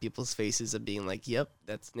plaster on people's faces and being yep,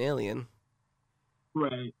 that's an alien.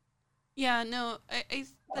 Right. Yeah, no, I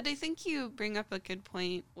think you bring up a good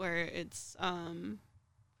point where it's,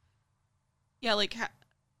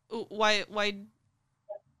 why,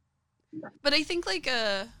 but I think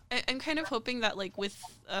I'm kind of hoping that with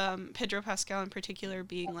Pedro Pascal in particular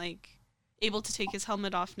being able to take his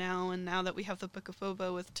helmet off now, and now that we have the Book of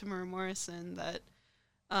Boba with Tamura Morrison, that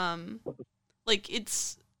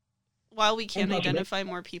it's, while we can identify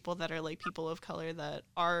more people that are people of color that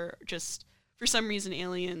are just for some reason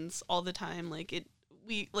aliens all the time, I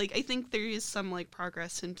think there is some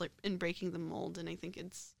progress in breaking the mold, and I think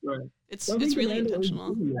it's really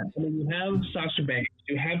intentional. You have Sasha Banks,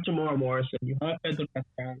 you have Tamura Morrison, you have Pedro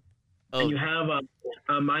Pascal, and you have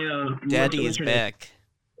Maya. Daddy is back.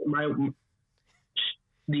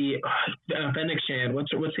 The Fennec Shand.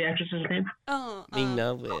 What's the actress's name? Oh,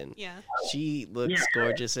 Ming-Na Wen. Yeah. She looks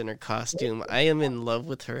gorgeous in her costume. I am in love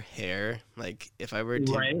with her hair. If I were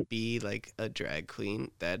to be a drag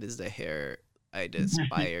queen, that is the hair I'd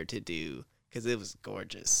aspire to do, because it was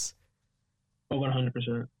gorgeous.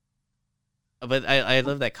 100%. But I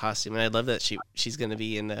love that costume, and I love that she's gonna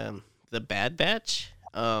be in the Bad Batch.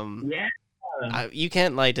 Yeah. You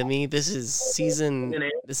can't lie to me. This is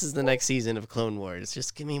the next season of Clone Wars.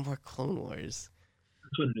 Just give me more Clone Wars.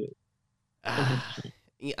 That's what it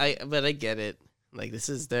is. But I get it. Like this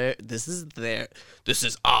is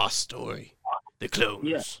our story. The clones.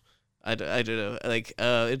 Yeah. I don't know. Like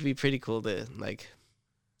it'd be pretty cool to like,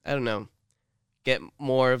 I don't know, get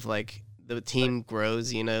more of like the team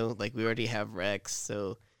grows. You know, like we already have Rex,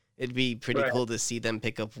 so it'd be pretty cool to see them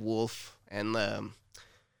pick up Wolf and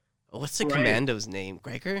what's the commando's name?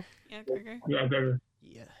 Gregor? Yeah, Gregor. Yeah, Gregor.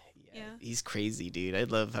 Yeah. He's crazy, dude. I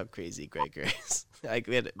love how crazy Gregor is. I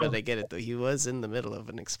get it, but I get it though. He was in the middle of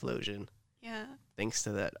an explosion. Yeah. Thanks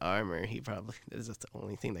to that armor, that's the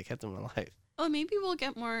only thing that kept him alive. Oh, maybe we'll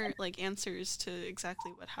get more like answers to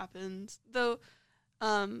exactly what happened. Though,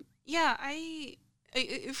 yeah, I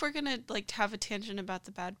if we're gonna like have a tangent about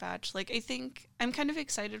the Bad Batch, like I think I'm kind of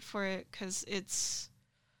excited for it because it's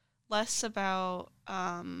less about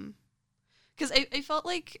because I felt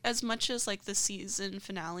like as much as like the season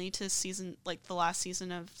finale to season like the last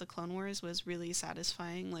season of the Clone Wars was really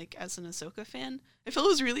satisfying, like as an Ahsoka fan, I felt it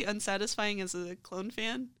was really unsatisfying as a clone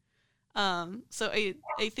fan. So I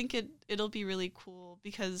think it'll be really cool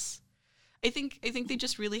because I think they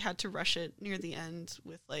just really had to rush it near the end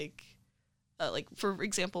with like for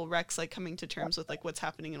example Rex like coming to terms with like what's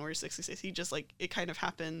happening in Order 66. He just like it kind of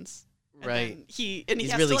happens. Right. He's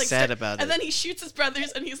really sad about it. And then he shoots his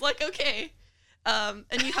brothers and he's like, okay.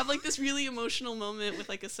 And you have like this really emotional moment with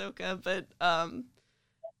like Ahsoka, but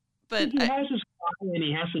he has his time and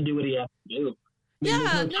he has to do what he has to do.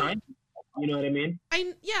 Yeah, time. You know what I mean?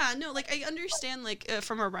 Like I understand like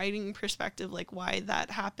from a writing perspective like why that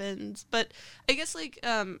happens, but I guess like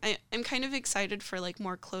I'm kind of excited for like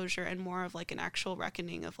more closure and more of like an actual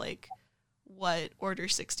reckoning of like what Order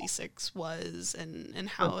 66 was and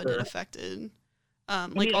how it had affected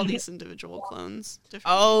like all these individual clones.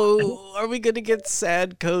 Oh, are we gonna get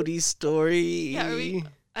sad Cody's story? Yeah,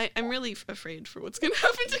 I'm really afraid for what's gonna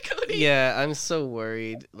happen to Cody. Yeah, I'm so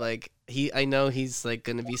worried. Like I know he's like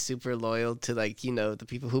gonna be super loyal to like the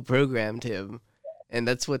people who programmed him, and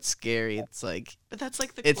that's what's scary. It's like, but that's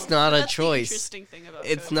like it's not a choice. The interesting thing about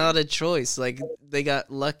it's Cody. not a choice. Like they got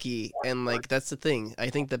lucky, and like that's the thing. I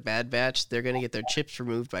think the Bad Batch, they're gonna get their chips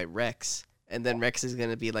removed by Rex. And then Rex is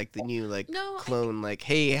gonna be like the new clone, like,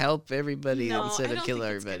 hey, help everybody instead of kill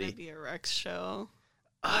everybody. It's gonna be a Rex show.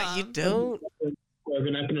 You don't?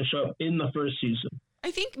 They're not gonna show up in the first season.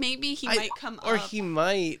 I think maybe he might come or up. he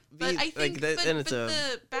might be but I think, like that. but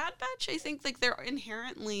the Bad Batch, I think like they're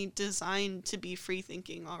inherently designed to be free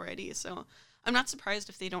thinking already. So I'm not surprised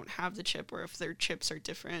if they don't have the chip or if their chips are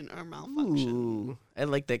different or malfunction. Ooh, I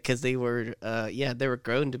like that because they were, they were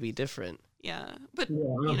grown to be different. Yeah, but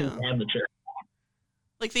have the chip.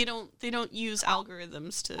 Like they don't use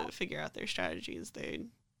algorithms to figure out their strategies. They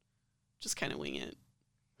just kind of wing it.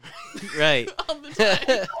 Right. All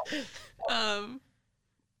the time.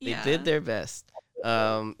 They did their best.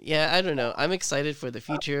 I don't know. I'm excited for the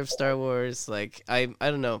future of Star Wars. Like I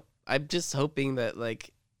don't know. I'm just hoping that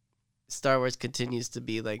like Star Wars continues to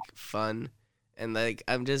be like fun, and like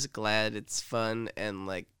I'm just glad it's fun, and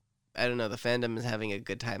like I don't know, the fandom is having a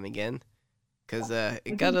good time again. Because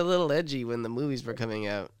it got a little edgy when the movies were coming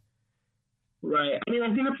out. Right. I mean, I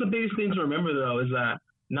think that's the biggest thing to remember, though, is that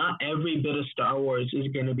not every bit of Star Wars is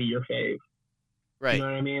going to be your fave. Right. You know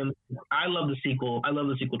what I mean? I love the sequel. I love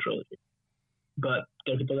the sequel trilogy. But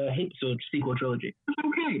there are people that hate the sequel trilogy. It's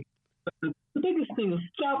okay. But the biggest thing is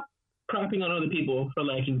stop crapping on other people for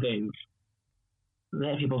liking things.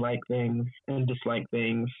 Let people like things and dislike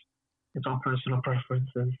things. It's all personal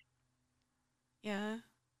preferences. Yeah.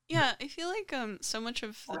 Yeah, I feel like so much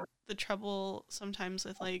of the trouble sometimes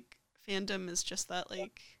with like fandom is just that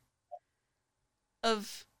like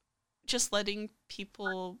of just letting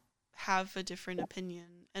people have a different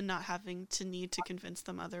opinion and not having to need to convince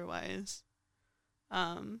them otherwise.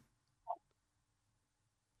 Yeah.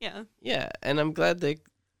 Yeah, and I'm glad that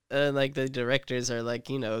like the directors are like,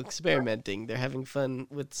 experimenting. They're having fun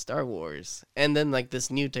with Star Wars. And then like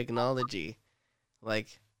this new technology.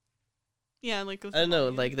 Like yeah, like I don't know,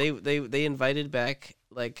 like they invited back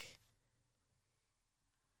like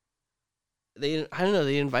they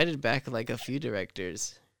invited back like a few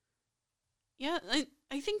directors. Yeah,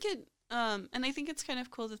 I think it and I think it's kind of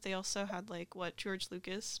cool that they also had like George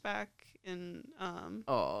Lucas back in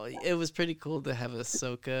Oh, it was pretty cool to have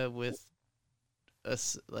Ahsoka with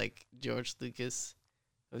us like George Lucas.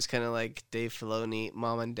 It was kind of like Dave Filoni,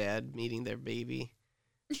 mom and dad meeting their baby.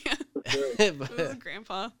 Yeah. It was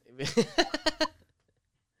grandpa.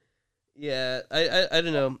 Yeah, I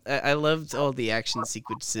don't know. I loved all the action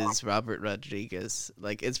sequences. Robert Rodriguez,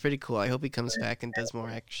 like it's pretty cool. I hope he comes back and does more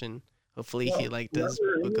action. Hopefully he like does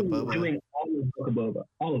Book of Boba. Doing all of Book of Boba,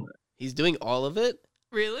 all of it. He's doing all of it.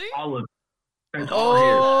 Really? All of it.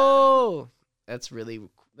 Oh, that's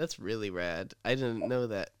That's really rad. I didn't know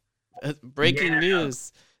that. Breaking Yeah.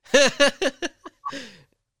 news.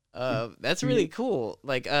 That's really cool.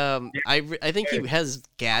 Like, I think he has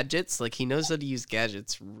gadgets. Like, he knows how to use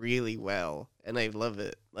gadgets really well, and I love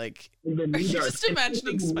it. Like, Are you just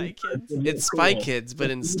imagining Spy Kids? it's Spy Kids, but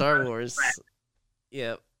in Star Wars.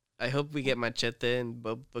 Yeah. I hope we get Machete in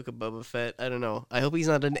Book of Boba Fett. I don't know. I hope he's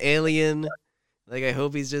not an alien. Like, I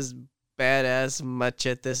hope he's just badass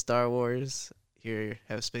Machete Star Wars. Here,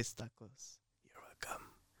 have space tacos. You're welcome.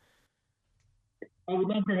 I would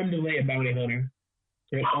love for him to play a bounty hunter.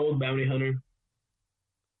 An old bounty hunter.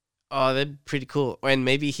 Oh, that'd be pretty cool. And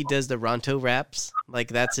maybe he does the Ronto raps. Like,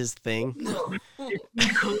 that's his thing. If he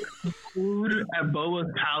cooks food at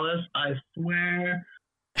Boba's palace, I swear,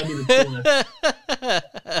 that'd be the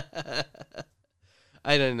coolest.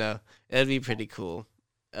 I don't know. That'd be pretty cool.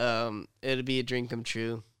 It'd be a dream come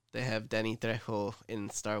true to have Danny Trejo in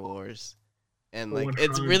Star Wars. And, like,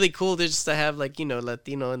 it's really cool just to have, like, you know,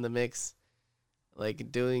 Latino in the mix. Like,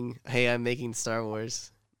 doing, hey, I'm making Star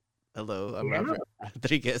Wars. Hello, I'm Robert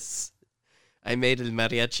Rodriguez. I made El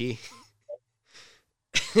Mariachi.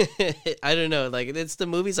 I don't know. Like, it's the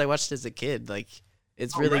movies I watched as a kid. Like,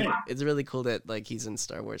 it's really cool that, like, he's in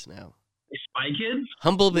Star Wars now. Spy Kids?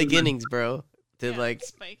 Humble beginnings, bro. To, Yeah, like,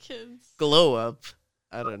 Spy Kids. glow up.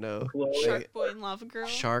 I don't know. Shark Boy and Lava Girl.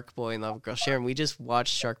 Shark Boy and Lava Girl. Sharon, we just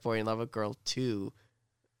watched Shark Boy and Lava Girl 2.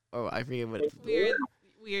 Oh, I forget what it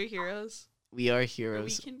We are heroes. We are Or we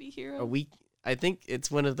heroes. can be heroes. I think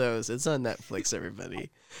it's one of those. It's on Netflix,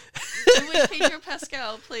 everybody. In which Pedro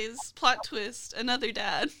Pascal plays plot twist, another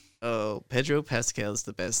dad. Oh, Pedro Pascal's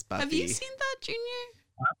the best Papi. Have you seen that,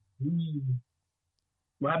 Junior?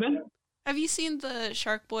 What happened? Have you seen the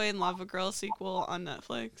Shark Boy and Lava Girl sequel on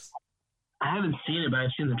Netflix? I haven't seen it, but I've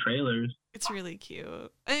seen the trailers. It's really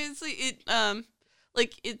cute. It's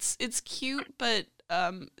cute, but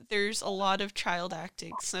there's a lot of child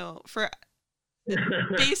acting. So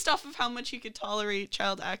based off of how much you could tolerate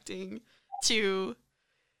child acting to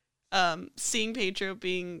seeing Pedro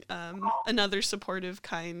being another supportive,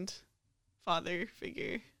 kind father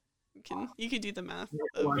figure, you can do the math.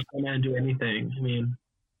 Watch that man do anything. I mean,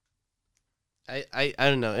 I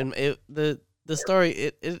don't know. And the story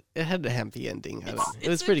it had a happy ending. It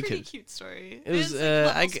was pretty good. Cute story. It was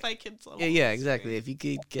Spy Kids level yeah, exactly. If you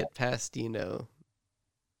could get past, you know,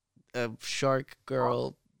 a shark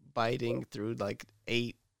girl biting through like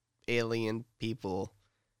 8 alien people,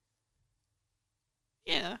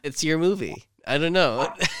 Yeah. it's your movie. I don't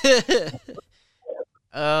know.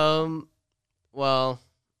 Well,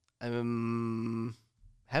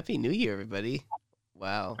 Happy New Year, everybody.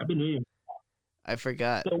 Wow. Happy New Year. I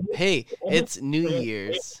forgot. Hey, it's New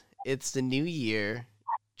Year's. It's the new year,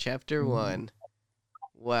 chapter 1.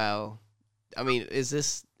 Wow. I mean, is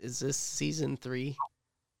this season 3?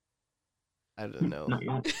 I don't know.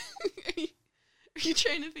 Are you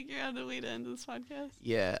trying to figure out a way to end this podcast?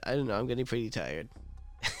 Yeah, I don't know. I'm getting pretty tired.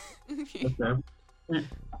 Okay. Okay.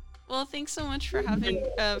 Well, thanks so much for having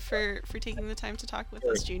for taking the time to talk with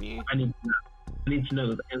us, Junior. I need to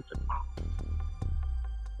know the answer.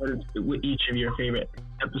 What is each of your favorite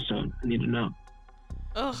episodes? I need to know.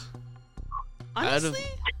 Ugh. Out of Honestly,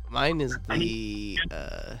 mine is the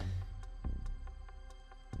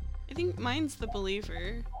I think mine's The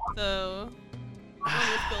Believer, the one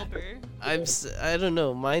with Bill Burr. I don't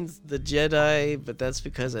know. Mine's the Jedi, but that's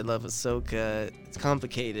because I love Ahsoka. It's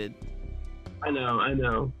complicated. I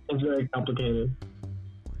know. It's very complicated.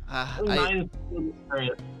 Mine is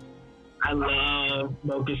great. I love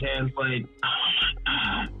Mocha's hand fight.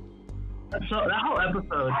 That whole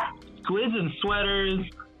episode, squids and sweaters,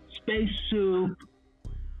 space soup.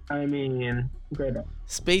 I mean, great.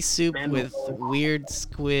 Space soup with weird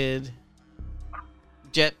squid,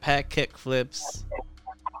 jetpack kickflips.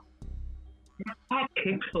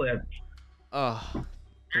 Kickflip. Oh,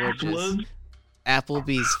 gorgeous. Afterwards,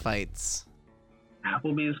 Applebee's fights.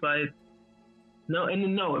 Applebee's fight. No,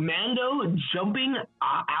 Mando jumping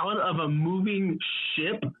out of a moving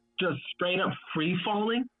ship, just straight up free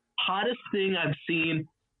falling. Hottest thing I've seen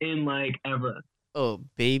in like ever. Oh,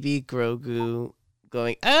 baby Grogu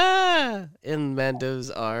going in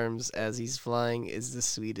Mando's arms as he's flying is the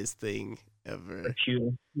sweetest thing ever. That's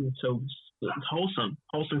cute. So wholesome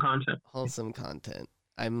content. Wholesome content.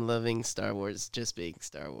 I'm loving Star Wars just being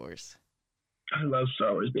Star Wars. I love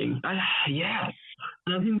Star Wars being yes.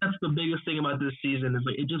 And I think that's the biggest thing about this season is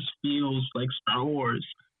like it just feels like Star Wars.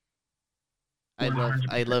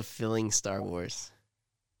 I love feeling Star Wars.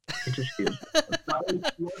 It just feels.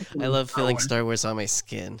 I love feeling Star Wars on my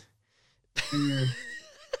skin.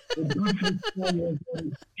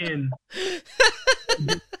 Skin.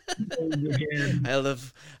 I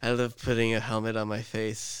love putting a helmet on my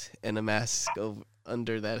face and a mask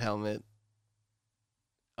under that helmet.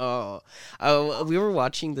 Oh, we were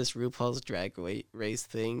watching this RuPaul's Drag Race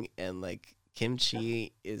thing, and like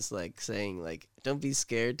Kimchi is like saying like, "Don't be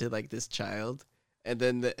scared" to like this child, and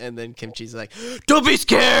then Kimchi's like, "Don't be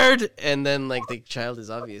scared," and then like the child is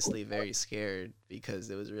obviously very scared because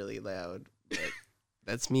it was really loud. But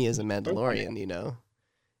that's me as a Mandalorian, you know,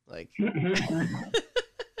 like.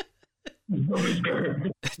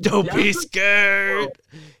 Don't be scared.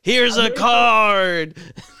 Here's a card.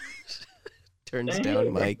 Turns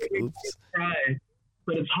down mic. Oops.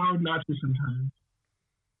 But it's hard not to sometimes.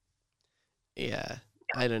 Yeah,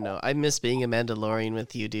 I don't know. I miss being a Mandalorian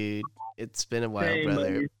with you, dude. It's been a while, Same,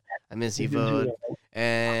 brother. buddy. I miss you, Vode.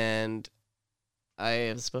 And I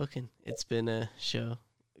have spoken. It's been a show.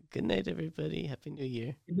 Good night, everybody. Happy New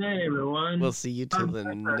Year. Good night, everyone. We'll see you till the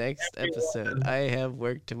next episode. I have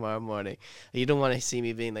work tomorrow morning. You don't want to see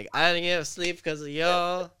me being like, I didn't get sleep because of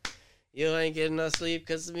y'all. You ain't getting no sleep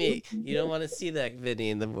because of me. You don't want to see that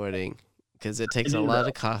video in the morning because it takes a lot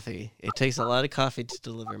of coffee. It takes a lot of coffee to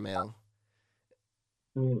deliver mail.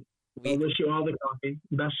 I wish you all the coffee.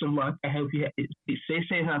 Best of luck. I hope you stay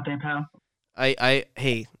safe out there, pal.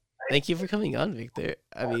 Hey, thank you for coming on, Victor.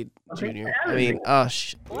 I mean, Junior. I mean,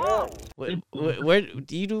 where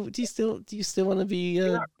do you still want to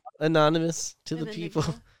be anonymous to the people?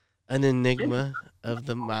 An enigma of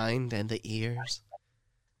the mind and the ears.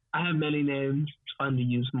 I have many names. It's fun to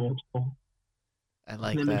use multiple. I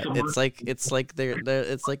like that. It's like it's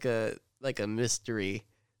like a mystery.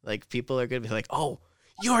 Like people are gonna be like, "Oh,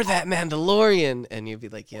 you're that Mandalorian," and you'll be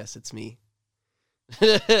like, "Yes, it's me."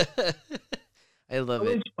 I love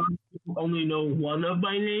it. People only know one of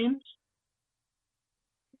my names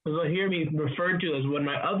because they'll hear me referred to as one of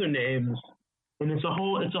my other names, and it's a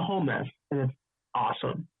whole mess, and it's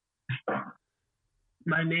awesome.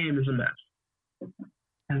 My name is a mess,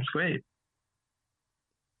 and it's great.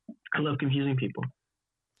 I love confusing people.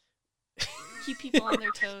 Keep people on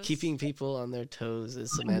their toes. Keeping people on their toes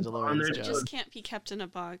is the Mandalorian's It job. just can't be kept in a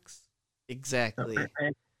box. Exactly.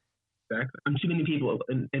 I'm too many people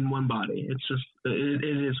in one body. It's just it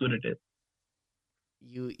is what it is.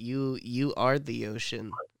 You are the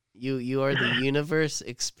ocean. You are the universe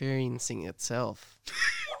experiencing itself.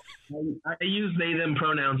 I use they them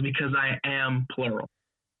pronouns because I am plural.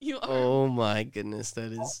 You are. Oh my goodness,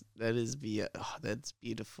 that's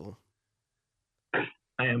beautiful.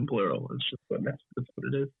 I am plural. It's just that's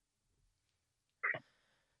what it is.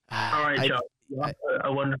 All right, y'all. Have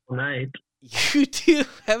a wonderful night. You too.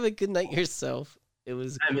 Have a good night yourself. It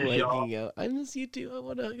was I cool miss y'all. hanging out. I miss you too. I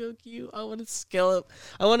want to hug you. I want to scallop.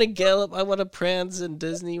 I want to gallop. I want to prance in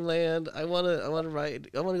Disneyland. I want to ride.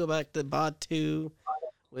 I want to go back to Batu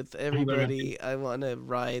with everybody. I want to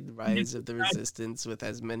ride Rise of the Resistance with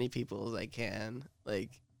as many people as I can.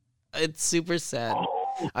 Like, it's super sad.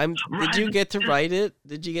 Did you get to ride it?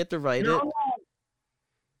 Did you get to ride it?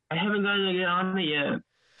 I haven't gotten to get on it yet.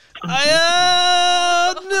 No!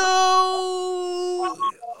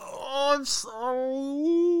 Oh, I'm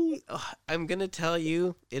sorry. I'm gonna tell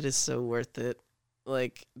you, it is so worth it.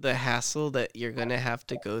 Like, the hassle that you're gonna have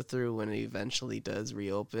to go through when it eventually does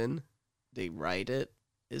reopen, they ride it,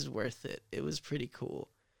 is worth it. It was pretty cool.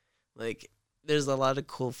 Like, there's a lot of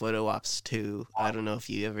cool photo ops too. I don't know if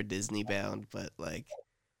you ever Disney bound, but like...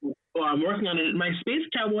 Well, I'm working on it. My Space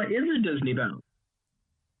Cowboy is a Disney bound.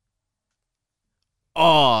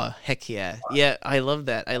 Oh, heck yeah. Yeah, I love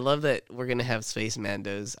that. I love that we're going to have Space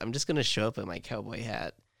Mandos. I'm just going to show up in my cowboy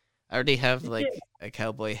hat. I already have, like, a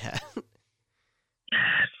cowboy hat.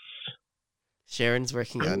 Sharon's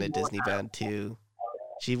working on a Disney bound, too.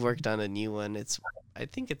 She worked on a new one. I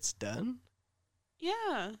think it's done.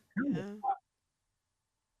 Yeah.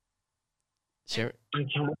 Sharon, I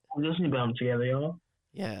can't wait for Disney bound together, y'all.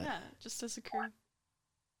 yeah. Yeah, just as a crew.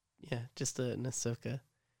 Yeah, just an Ahsoka.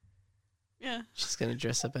 Yeah. She's going to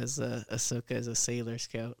dress up as Ahsoka as a Sailor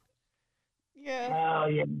Scout. Yeah. Oh,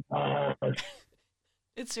 yeah.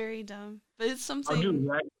 It's very dumb. But it's I'll do something.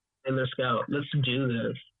 that in the Scout. Let's do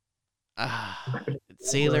this.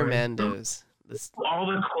 Sailor Mandos. All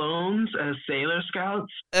the clones as Sailor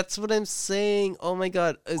Scouts? That's what I'm saying. Oh my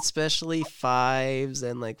god, especially Fives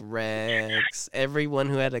and like Rex, everyone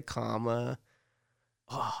who had a comma.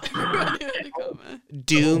 Oh,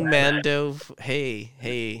 Doom Mando.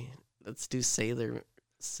 Hey, let's do Sailor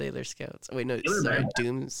Scouts. Oh, wait, no, sorry,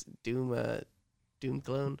 Doom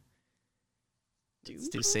clone. Let's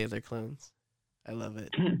do Sailor clones. I love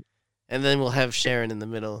it. And then we'll have Sharon in the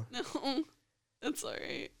middle. No, that's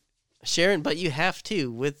alright. Sharon, but you have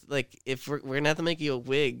to with like if we're gonna have to make you a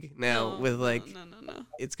wig now with like no.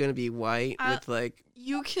 It's gonna be white with like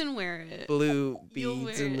you can wear it. Blue beads You'll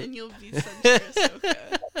wear it and you'll be Sun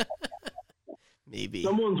Ahsoka. Maybe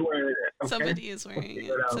someone's wearing it. Okay? Somebody is wearing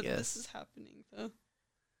it. So Yes. this is happening though.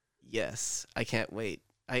 yes, I can't wait.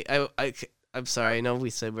 I'm sorry. I know we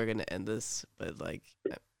said we're gonna end this, but like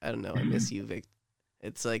I don't know. I miss you, Vic.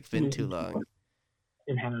 It's like been too long.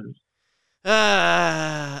 It has.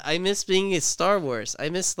 I miss being a Star Wars. I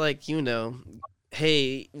miss like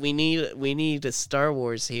hey, we need a Star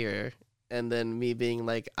Wars here, and then me being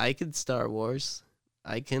like, I can Star Wars,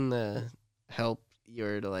 I can help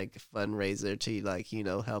your like fundraiser to like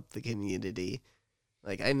help the community.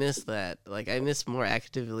 Like I miss that. Like I miss more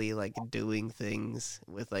actively like doing things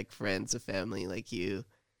with like friends and family like you.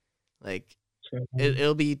 Like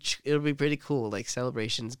it'll be pretty cool. Like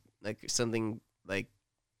celebrations, like something like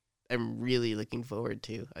I'm really looking forward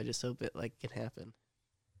to. I just hope it like can happen.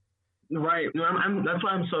 Right. That's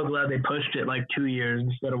why I'm so glad they pushed it like 2 years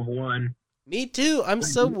instead of 1. Me too. I'm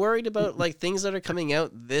so worried about like things that are coming out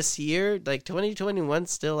this year. Like 2021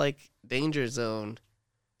 still like danger zone.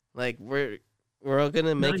 Like we're all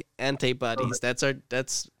gonna make antibodies. That's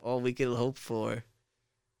all we can hope for.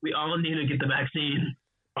 We all need to get the vaccine.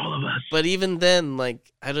 All of us. But even then,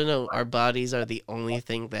 like I don't know, our bodies are the only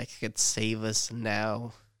thing that could save us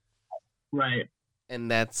now. Right. And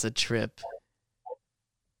that's a trip.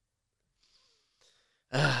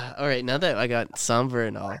 All right, now that I got somber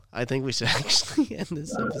and all, I think we should actually end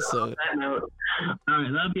this episode. On that note, all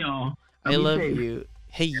right, love y'all. I love you.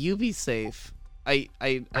 Hey, you be safe. I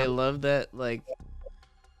love that, like,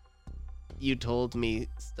 you told me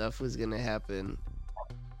stuff was gonna happen,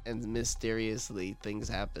 and mysteriously things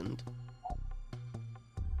happened.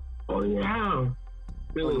 Oh yeah.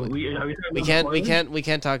 Really, we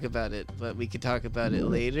can't talk about it, but we could talk about it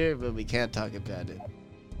later. But we can't talk about it.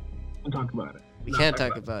 We'll talk about it. We can't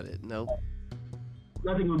talk about it. Nope.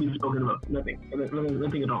 Nothing will be spoken about.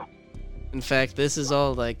 Nothing at all. In fact, this is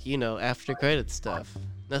all like after credit stuff.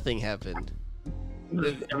 Nothing happened.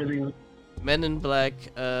 Everything. Men in Black.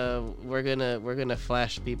 We're gonna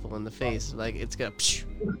flash people in the face. Like it's gonna.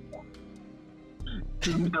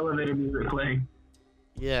 Elevator music playing.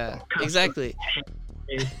 Yeah, exactly.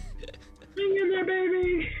 Hang in there,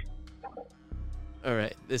 baby. All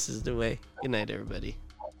right, this is the way. Good night, everybody.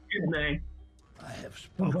 Good night. I have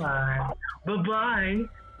spoken. Bye. Bye.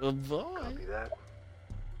 Bye bye. Copy that.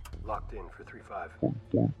 Locked in for 3-5.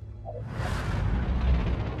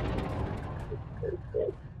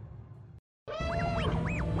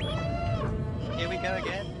 Here we go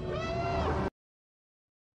again.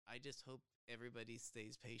 I just hope everybody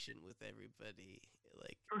stays patient with everybody.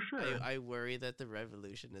 Like, For sure. I worry that the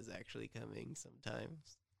revolution is actually coming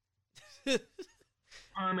sometimes.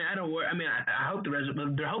 I mean, I don't worry. I mean, I hope the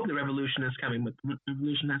revolution is coming, but the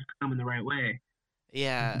revolution has to come in the right way.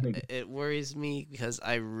 Yeah, it worries me because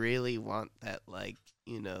I really want that, like,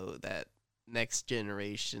 that next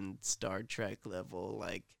generation Star Trek level,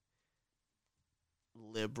 like,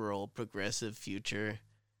 liberal, progressive future.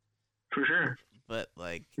 For sure. But,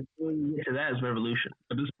 like... To that is revolution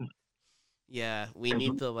at this point. Yeah, we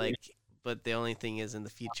need to, like... But the only thing is, in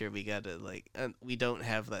the future, we gotta, like... we don't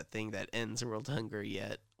have that thing that ends world hunger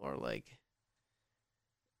yet. Or, like...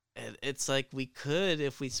 It's like we could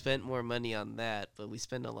if we spent more money on that, but we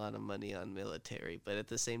spend a lot of money on military. But at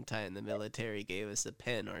the same time, the military gave us a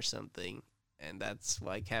pen or something. And that's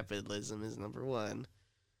why capitalism is number one.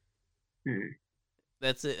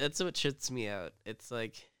 That's it. That's what shits me out. It's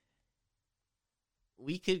like...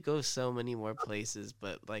 We could go so many more places,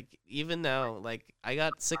 but, like, even now, like, I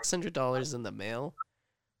got $600 in the mail,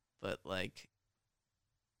 but, like,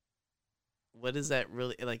 what is that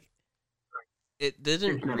really, like, it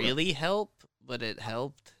didn't really help, but it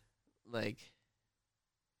helped, like...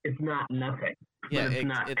 It's not nothing. Yeah,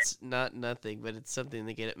 it's not nothing, but it's something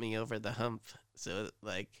to get me over the hump, so,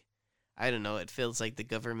 like, I don't know, it feels like the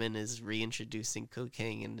government is reintroducing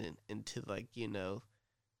cocaine into, like,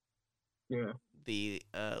 Yeah. the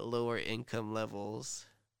lower income levels.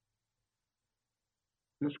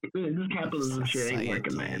 This capitalism shit ain't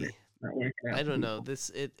working, man. I don't know.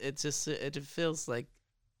 It feels like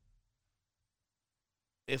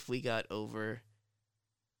if we got over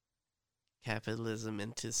capitalism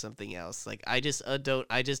into something else. Like I just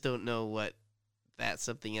don't know what that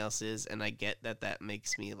something else is, and I get that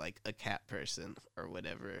makes me like a cat person or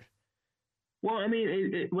whatever. Well, I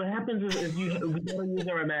mean, what happens is we gotta use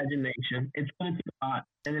our imagination. It's going to be hot,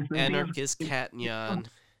 and it's Anarchist cat nyan.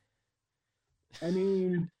 I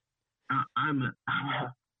mean, I'm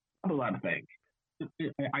a lot of things.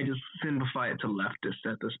 I just simplify it to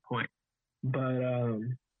leftists at this point. But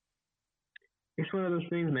it's one of those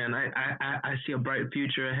things, man. I see a bright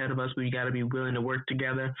future ahead of us. We got to be willing to work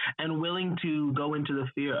together and willing to go into the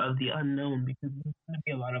fear of the unknown, because there's going to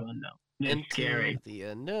be a lot of unknown. It's scary. The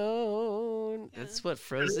unknown. Yeah. That's what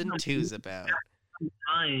Frozen 2's about.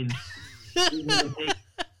 Mind is gonna take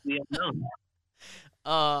the unknown.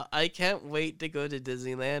 I can't wait to go to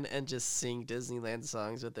Disneyland and just sing Disneyland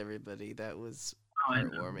songs with everybody. That was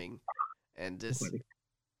heartwarming. And just,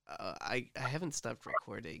 I haven't stopped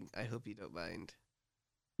recording. I hope you don't mind.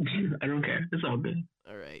 I don't care. It's all good.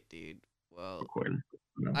 All right, dude. Well, Recording.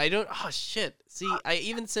 I don't. Oh shit! See, I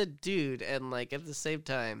even said dude, and like at the same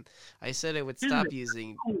time, I said I would stop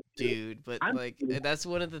using dude, but like that's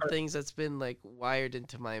one of the things that's been like wired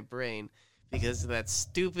into my brain because of that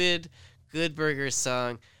stupid Good Burger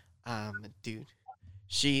song. I'm a dude.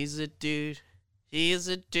 She's a dude. He is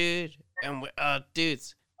a dude, and we're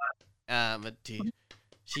dudes. I'm a dude.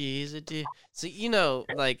 She's a dude. So you know,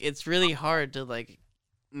 like it's really hard to like.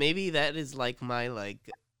 Maybe that is like my like.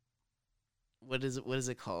 What is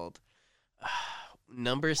it called?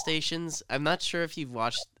 Number stations. I'm not sure if you've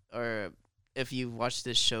watched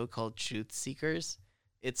this show called Truth Seekers.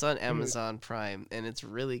 It's on Amazon Prime and it's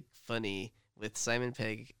really funny with Simon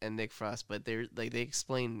Pegg and Nick Frost, but they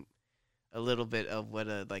explain a little bit of what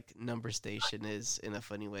a like number station is in a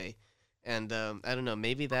funny way. And I don't know,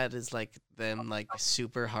 maybe that is like them like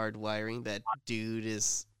super hard wiring that dude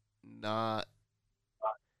is not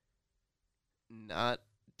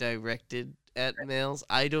directed at males.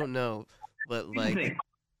 I don't know, but like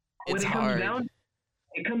it's hard.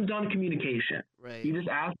 It comes down to communication. Right. You just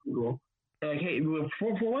ask people, like, hey,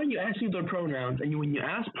 for one, you ask you their pronouns, and when you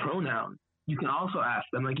ask pronouns, you can also ask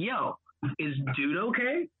them, like, yo, is dude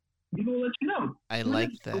okay? People will let you know. I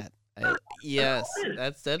like that. Yes,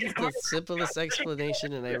 that is the simplest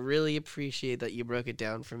explanation, and I really appreciate that you broke it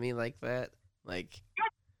down for me like that. Like,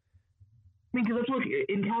 I mean, because look,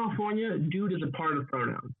 in California, dude is a part of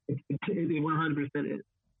pronouns. It 100% is.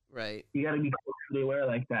 Right. You got to be culturally aware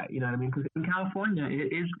like that. You know what I mean? Because in California,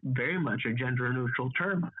 it is very much a gender neutral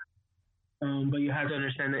term. But you have to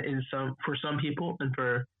understand that for some people and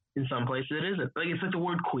in some places it isn't. Like it's like the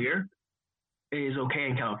word queer is okay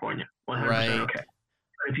in California, 100% right. Okay.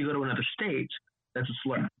 But if you go to another state, that's a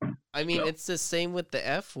slur. I mean, it's the same with the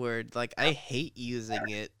F word. Like I hate using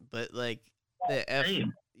it, but like the F.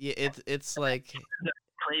 Same. Yeah, it's like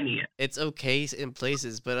claiming it. It's okay in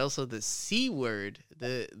places, but also the C word,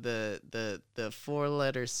 the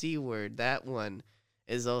 4-letter C word, that one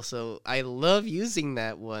is also, I love using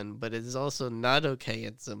that one, but it's also not okay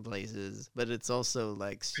in some places, but it's also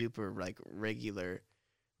like super like regularly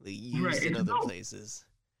used in other places.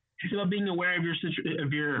 It's about being aware of your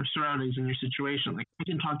surroundings and your situation. Like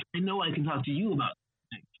I know I can talk to you about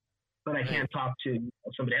things, but I can't talk to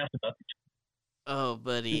somebody else about things. Oh,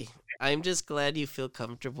 buddy, I'm just glad you feel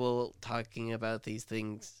comfortable talking about these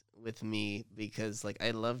things with me because, like, I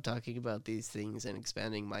love talking about these things and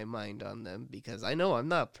expanding my mind on them because I know I'm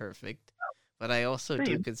not perfect, but I also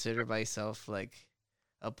do consider myself, like,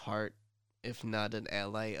 a part, if not an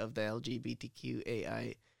ally of the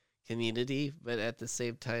LGBTQAI community, but at the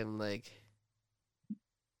same time, like,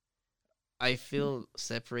 I feel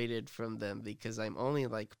separated from them because I'm only,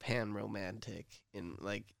 like, pan-romantic in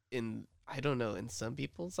I don't know, in some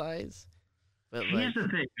people's eyes. But here's the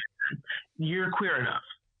thing. You're queer enough.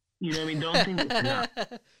 You know what I mean? Don't think it's enough.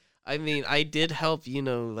 I mean, I did help,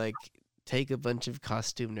 like, take a bunch of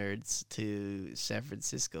costume nerds to San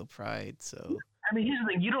Francisco Pride, so... I mean, here's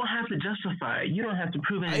the thing. You don't have to justify it. You don't have to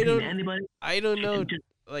prove anything to anybody. I don't know.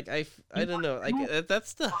 Like, I don't know. Like,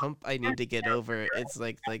 that's the hump I need to get over. It's,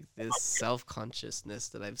 like this self-consciousness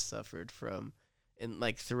that I've suffered from. And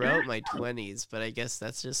like throughout my 20s, but I guess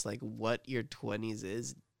that's just like what your 20s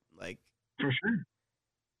is like. For sure.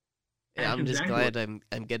 Yeah, I'm just glad I'm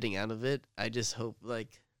getting out of it. I just hope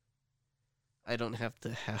like I don't have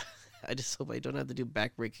to have. I just hope I don't have to do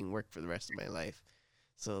backbreaking work for the rest of my life.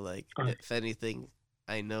 So like, if anything,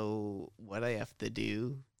 I know what I have to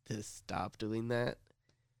do to stop doing that.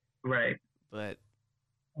 Right. But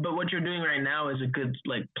what you're doing right now is a good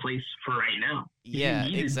like place for right now. Yeah,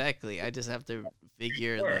 exactly. I just have to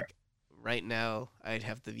figure like right now I'd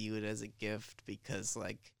have to view it as a gift because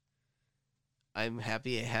like I'm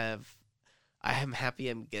happy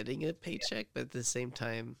I'm getting a paycheck, but at the same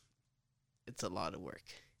time it's a lot of work.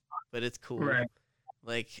 But it's cool. Right.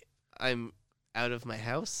 Like I'm out of my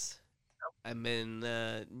house. I'm in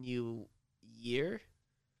a new year.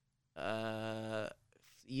 I'm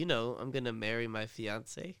gonna marry my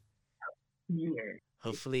fiance. Yeah.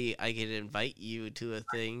 Hopefully I can invite you to a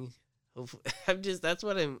thing. Hopefully, that's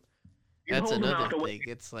what I'm. You're That's holding another out the thing.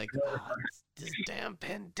 It's like, this damn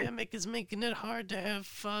pandemic is making it hard to have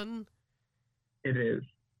fun. It is.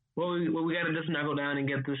 Well, we gotta just knuckle down and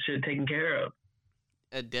get this shit taken care of.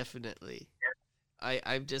 Definitely.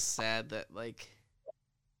 I'm just sad that like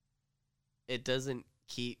it doesn't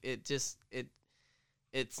keep it's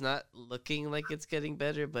not looking like it's getting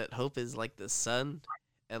better, but hope is like the sun,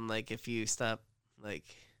 and like if you stop like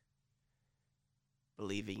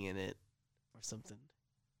believing in it or something.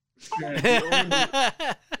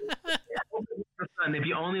 If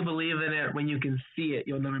you only believe in it when you can see it,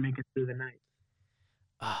 you'll never make it through the night.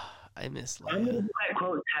 I miss I'm gonna Leia. get that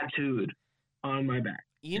quote tattooed on my back.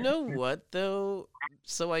 You know what though?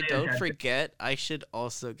 So I don't forget, I should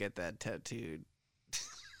also get that tattooed.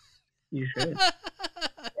 You should. Get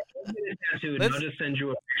it tattooed, and I'll just send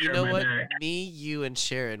you a picture You know of my what? back. Me, you, and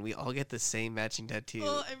Sharon, we all get the same matching tattoo.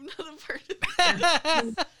 Well, I'm not a part of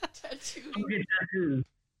that tattoo. I'll get tattoos.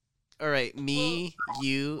 All right, me,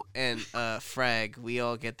 you, and Frag, we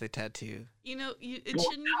all get the tattoo. You know, it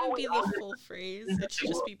shouldn't even be the full phrase. It should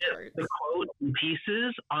just be parts. The quote in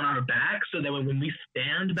pieces on our back, so that when we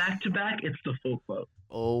stand back to back, it's the full quote.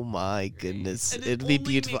 Oh my goodness, And it it'd be only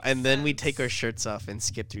beautiful. makes And then we take sense. our shirts off and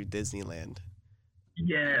skip through Disneyland.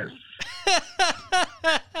 Yes.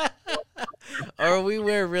 Or we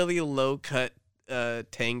wear really low cut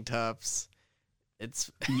tank tops.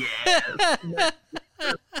 It's Yes.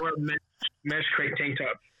 Or mesh crate tank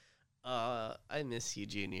top. I miss you,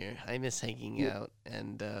 Junior. I miss hanging out,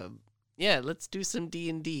 and yeah, let's do some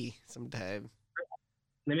D&D sometime.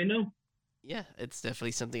 Let me know. Yeah, it's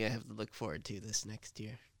definitely something I have to look forward to this next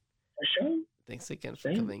year. For sure. Thanks again for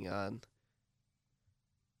Same. coming on.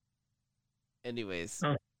 Anyways,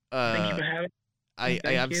 Oh, Thank you for having I'm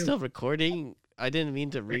thank you. still recording. I didn't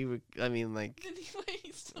mean to I mean, like,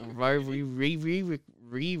 Anyways, are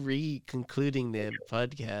we concluding the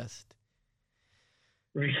podcast?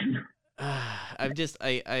 me.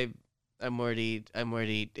 I'm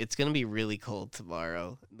already. It's gonna be really cold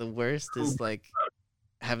tomorrow. The worst is like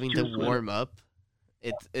having to warm up.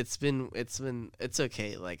 It's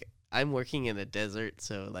okay. Like, I'm working in a desert,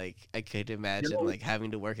 so like I could imagine like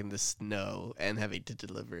having to work in the snow and having to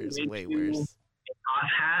deliver is way worse. Hoth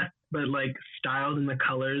hat, but like styled in the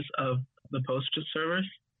colors of the postal service.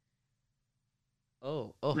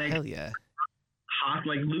 Oh, Like- hell yeah! Hoth,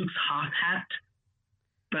 like Luke's Hoth hat,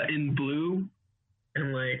 but in blue,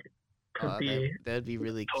 and like put That'd be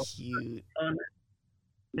really cute. on it.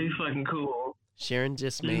 It'd be fucking cool. Sharon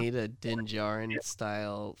just made a Din Djarin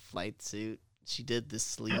style flight suit. She did the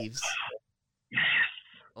sleeves. Yes.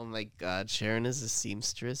 Oh my god, Sharon is a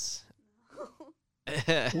seamstress.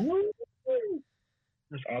 Woo!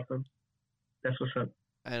 That's awesome. That's what's up.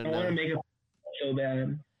 I don't I want to know. make it so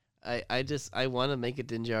bad. I want to make a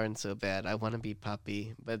Din Djarin so bad. I want to be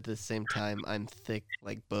Poppy, but at the same time, I'm thick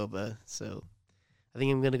like Boba. So I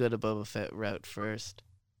think I'm gonna go to Boba Fett route first.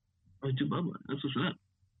 Let's do Bubba. That's what's up.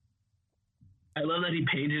 I love that he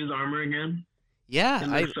painted his armor again. Yeah, It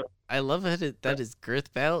looks so- I love that his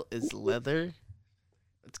girth belt is leather.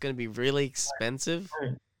 It's gonna be really expensive.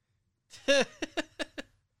 I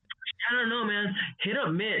don't know, man. Hit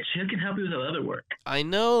up Mitch. He can help you with the leather work. I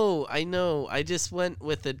know. I just went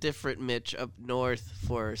with a different Mitch up north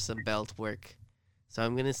for some belt work. So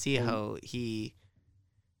I'm going to see how he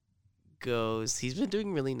goes. He's been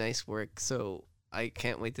doing really nice work, so I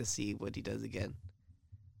can't wait to see what he does again.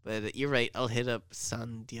 But you're right. I'll hit up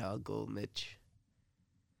San Diego Mitch.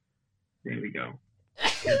 There we go.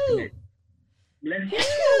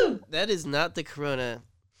 That Let's is not the corona.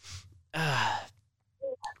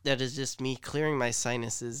 That is just me clearing my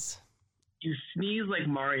sinuses. You sneeze like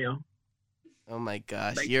Mario. Oh my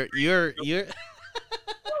gosh. Like- You're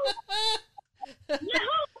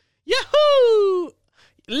Yahoo!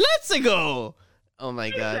 Let's go! Oh my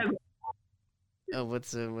god. Oh,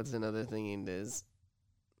 what's another thing he does?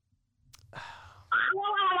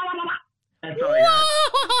 That's all I got.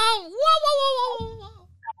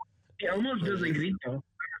 He almost does a grito.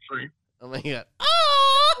 Honestly. Oh my god.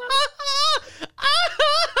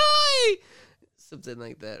 Something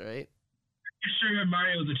like that, right? You're sure that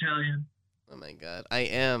Mario's Italian? Oh my god.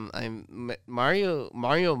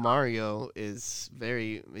 Mario is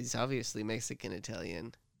he's obviously Mexican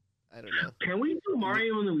Italian. I don't know. Can we do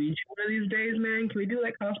Mario and Luigi one of these days, man? Can we do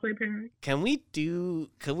that cosplay pairing? Can we do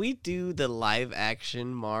the live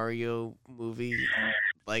action Mario movie?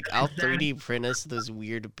 Like, I'll 3D print us those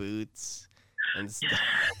weird boots and stuff.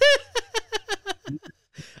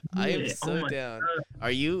 I am Yeah, so my down. God.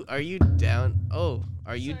 Are you down? Oh,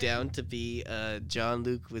 are you down to be John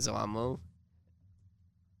Luke Leguizamo?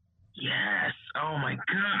 Yes. Oh my god!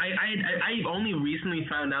 I only recently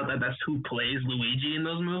found out that that's who plays Luigi in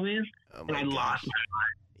those movies, Oh and my I gosh. lost my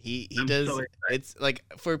mind. He I'm does. so excited. It's like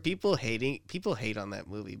for people hate on that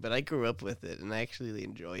movie, but I grew up with it and I actually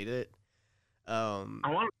enjoyed it. I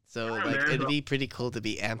want. So Yeah, like there's it'd a- be pretty cool to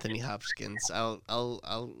be Anthony Hopkins. I'm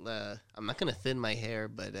not gonna thin my hair,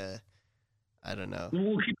 but I don't know.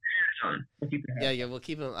 We'll keep the hats on. We'll keep the hats. Yeah, we'll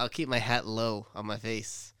keep him. I'll keep my hat low on my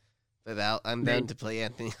face. But I'm down to play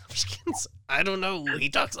Anthony Hopkins. I don't know. He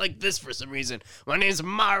talks like this for some reason. My name's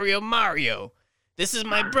Mario. This is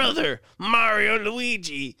my brother, Mario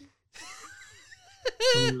Luigi.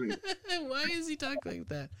 Why does he talk like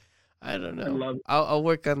that? I don't I know. love I'll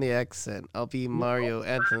work on the accent. I'll be Mario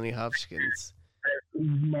Anthony Hopkins.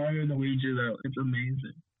 Mario and Luigi though. It's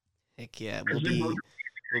amazing. Heck yeah, 'Cause they're both-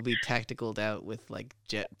 we'll be tacticaled out with like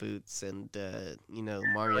jet boots and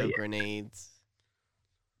Mario yeah. grenades.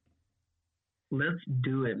 Let's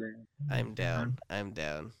do it, man. I'm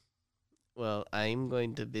down. Well, I'm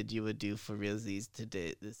going to bid you adieu for realsies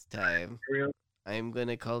this time. Real. I'm going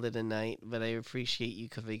to call it a night, but I appreciate you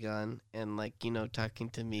coming on and talking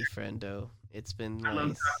to me, friendo. It's been I love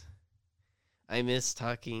nice. I miss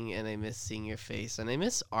talking and I miss seeing your face and I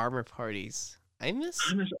miss armor parties. I miss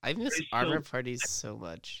It's armor so- parties so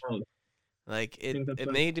much. Oh. Like think that's it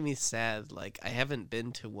what- made me sad. Like I haven't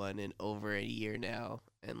been to one in over a year now,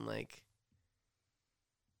 and like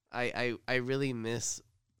I really miss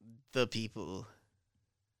the people.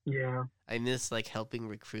 Yeah. I miss like helping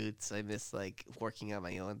recruits. I miss like working on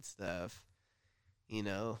my own stuff.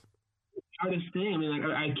 Hardest thing. I mean, like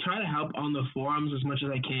I try to help on the forums as much as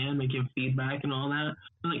I can, like give feedback and all that.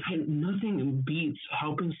 But, like nothing beats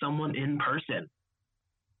helping someone in person.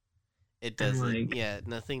 It doesn't. like- Yeah,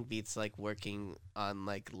 nothing beats like working on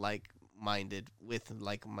like-minded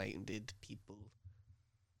people.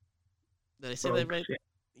 Did I say that right?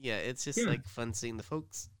 Yeah, it's just Yeah. like fun seeing the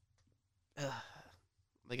folks.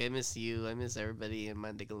 Like I miss you. I miss everybody in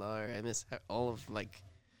Mandagalar. I miss all of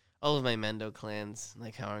my Mando clans,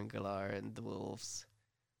 like Howard Galar and the Wolves.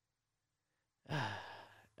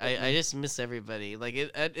 I just miss everybody. Like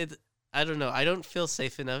it. I don't know. I don't feel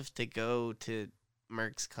safe enough to go to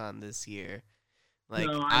Mercs Con this year. Like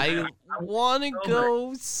No, I want to so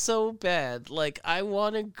go so bad. Like I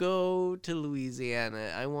want to go to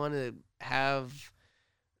Louisiana. I want to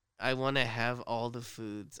have all the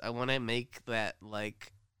foods. I want to make that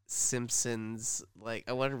like Simpsons. Like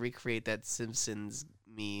I want to recreate that Simpsons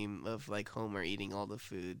meme of like Homer eating all the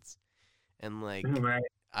foods, and like Right.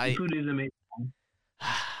 I. Food is amazing.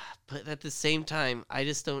 But at the same time, I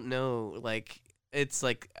just don't know. Like it's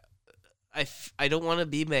like I don't want to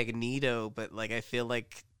be Magneto, but like I feel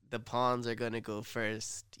like the pawns are gonna go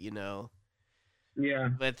first, Yeah.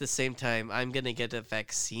 But at the same time, I'm gonna get a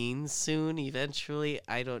vaccine soon. Eventually,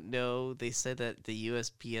 I don't know. They said that the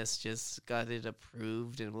USPS just got it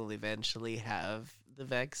approved and will eventually have the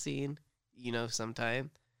vaccine. Sometime.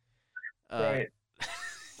 Right.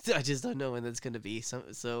 I just don't know when that's gonna be.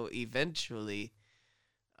 So eventually,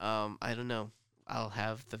 I don't know. I'll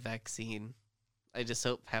have the vaccine. I just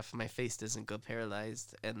hope half of my face doesn't go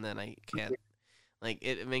paralyzed, and then I can't. Like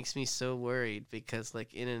it makes me so worried because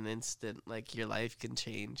like in an instant, like your life can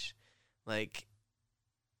change. Like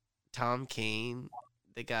Tom Kane,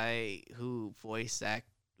 the guy who's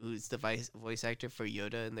the voice actor for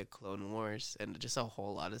Yoda in the Clone Wars, and just a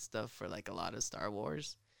whole lot of stuff for like a lot of Star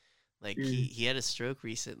Wars. Like he had a stroke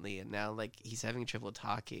recently, and now like he's having trouble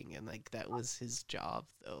talking, and like that was his job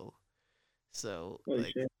though. So Holy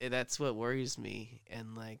like shit. that's what worries me,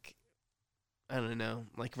 and like I don't know,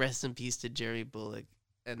 like rest in peace to Jerry Bullock,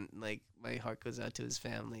 and like my heart goes out to his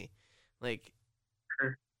family. Like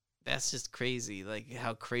Sure. that's just crazy, like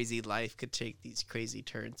how crazy life could take these crazy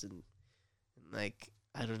turns, and like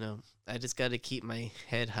I don't know. I just got to keep my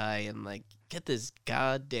head high and like get this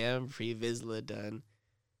goddamn Pre-Vizsla done.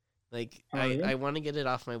 Like Oh, yeah? I want to get it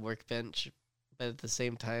off my workbench, but at the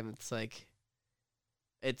same time, it's like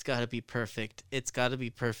it's got to be perfect. It's got to be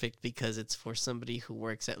perfect because it's for somebody who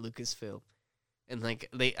works at Lucasfilm, and like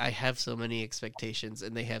I have so many expectations,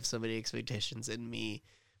 and they have so many expectations in me,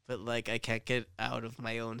 but like I can't get out of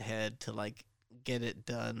my own head to like get it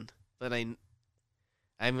done. But I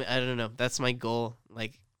don't know. That's my goal.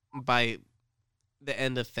 Like by the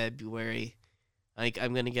end of February, like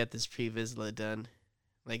I'm gonna get this Pre-Vizsla done.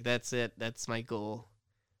 Like that's it. That's my goal.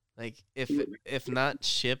 Like if not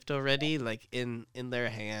shipped already, like in their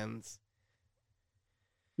hands.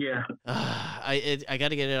 Yeah. I got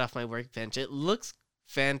to get it off my workbench. It looks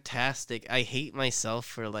fantastic. I hate myself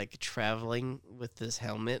for like traveling with this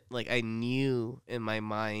helmet. Like I knew in my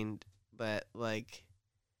mind that like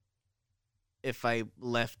if I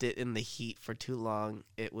left it in the heat for too long,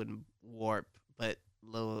 it would warp. But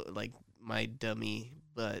my dummy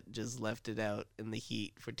butt just left it out in the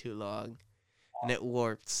heat for too long, and it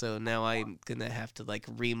warped. So now I'm gonna have to like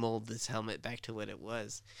remold this helmet back to what it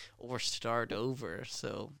was, or start over.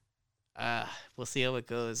 So, we'll see how it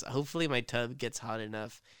goes. Hopefully, my tub gets hot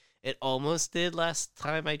enough. It almost did last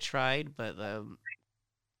time I tried, but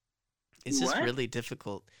it's just really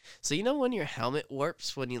difficult. So you know when your helmet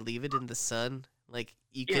warps when you leave it in the sun, like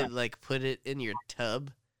you could like put it in your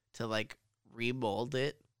tub to like remold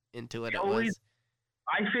it into what it was.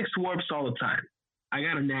 I fix warps all the time. I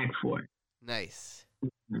got a knack for it. Nice.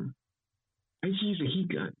 Mm-hmm. I just use a heat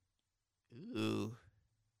gun. Ooh.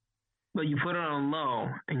 But you put it on low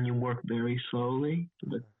and you work very slowly,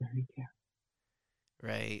 but very carefully.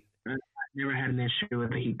 Right. I never had an issue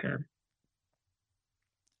with the heat gun.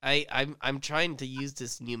 I'm trying to use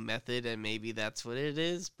this new method, and maybe that's what it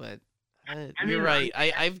is. But you're right.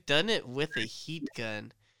 I've done it with a heat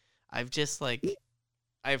gun. I've just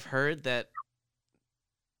I've heard that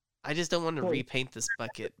I just don't want to repaint this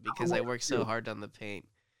bucket because I work so hard on the paint.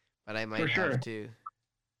 But I might have to.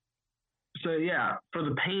 So yeah, for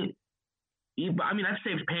the paint, I've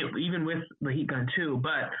saved paint even with the heat gun too.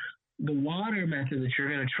 But the water method that you're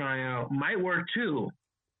gonna try out might work too.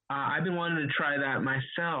 I've been wanting to try that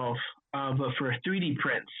myself, but for 3D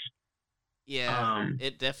prints. Yeah,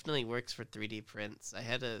 it definitely works for 3D prints. It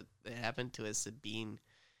happened to a Sabine,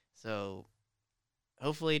 so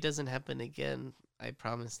hopefully it doesn't happen again. I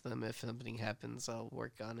promise them if something happens, I'll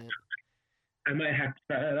work on it. I might have to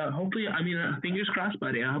try that out. Hopefully, fingers crossed,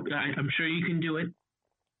 buddy. I'm sure you can do it.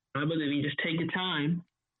 I believe you. Just take your time.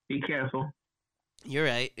 Be careful. You're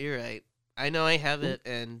right. I know I have it,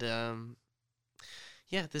 and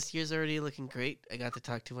yeah, this year's already looking great. I got to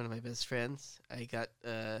talk to one of my best friends. I got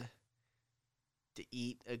to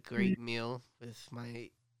eat a great meal with my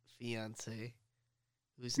fiance,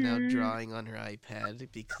 who's now drawing on her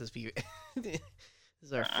iPad because this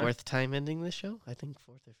is our fourth time ending the show. I think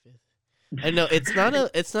fourth or fifth. I know it's not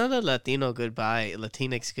a Latino goodbye,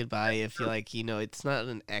 Latinx goodbye. If you it's not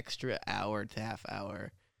an extra hour to half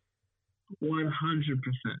hour. 100%.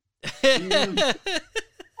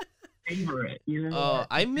 Favorite. Oh,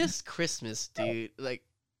 I miss Christmas, dude.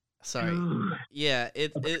 Sorry. Yeah,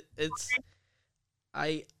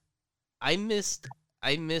 I missed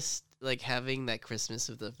having that Christmas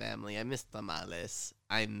with the family. I miss tamales.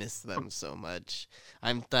 I miss them so much.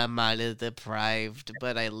 I'm tamale deprived,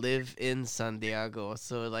 but I live in San Diego,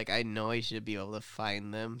 so I know I should be able to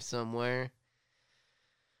find them somewhere.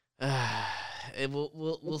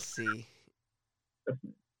 We'll see.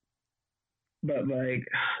 But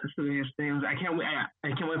that's the biggest thing. I can't wait. I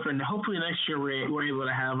can't wait for. Hopefully next year we're able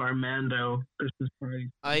to have our Mando Christmas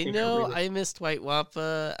party. I know. I missed White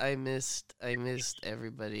Wappa. I missed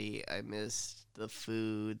everybody. I missed the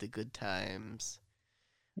food, the good times.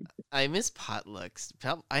 I miss potlucks.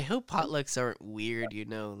 I hope potlucks aren't weird.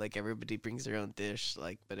 Everybody brings their own dish.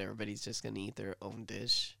 But everybody's just gonna eat their own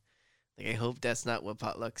dish. I hope that's not what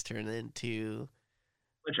potlucks turn into.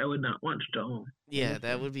 Which I would not want to. Yeah,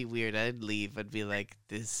 that would be weird. I'd leave. I'd be like,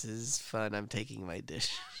 this is fun. I'm taking my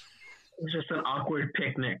dish. It's just an awkward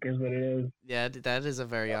picnic is what it is. Yeah, that is a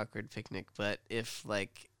very awkward picnic. But if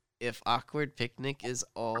awkward picnic is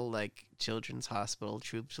all children's hospital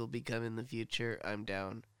troops will become in the future, I'm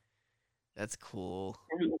down. That's cool.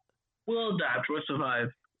 We'll adapt. We'll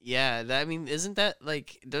survive. Yeah, isn't that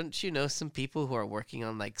don't you know some people who are working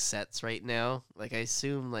on sets right now? I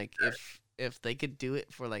assume if they could do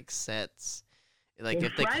it for sets,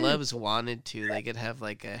 if the clubs wanted to, they could have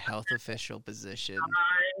a health official position.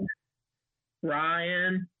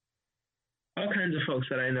 Ryan, all kinds of folks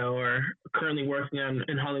that I know are currently working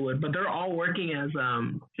in Hollywood, but they're all working as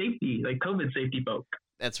safety, COVID safety folk.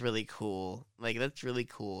 That's really cool. That's really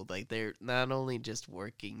cool. They're not only just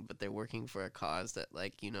working, but they're working for a cause that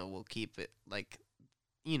will keep it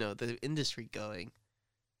the industry going.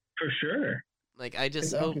 For sure. I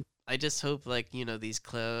just hope these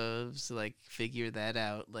clubs figure that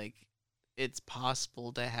out. It's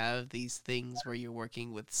possible to have these things where you're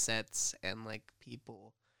working with sets and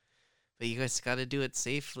people, but you guys got to do it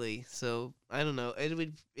safely. So I don't know.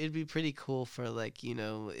 It'd be pretty cool for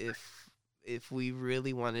if we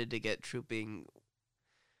really wanted to get trooping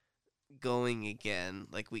going again,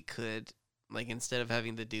 we could instead of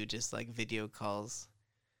having to do just video calls.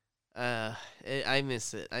 I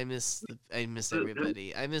miss it. I miss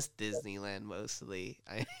everybody. I miss Disneyland mostly.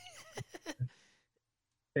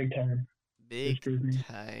 Big time. Big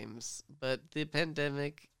times. But the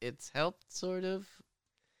pandemic, it's helped sort of.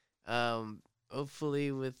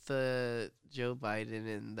 Hopefully with Joe Biden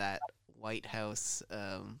and that White House.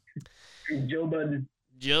 Joe Budden.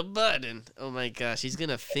 Joe Budden. Oh my gosh, he's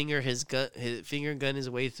gonna finger gun his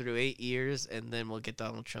way through 8 years, and then we'll get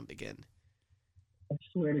Donald Trump again. I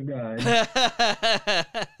swear to God.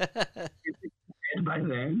 By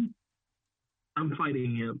then, I'm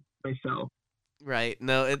fighting him myself. Right.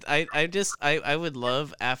 No, I would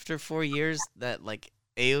love after 4 years that like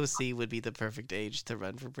AOC would be the perfect age to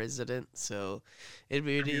run for president. So it'd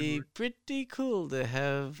be pretty cool to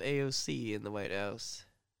have AOC in the White House.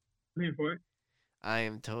 I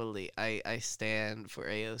am totally I stand for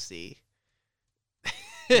AOC.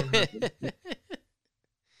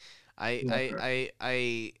 I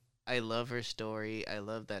love her story. I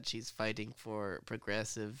love that she's fighting for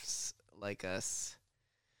progressives like us.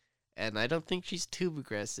 And I don't think she's too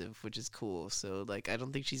progressive, which is cool. So like I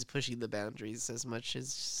don't think she's pushing the boundaries as much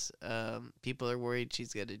as people are worried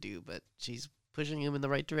she's gonna do, but she's pushing them in the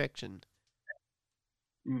right direction.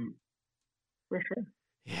 For sure.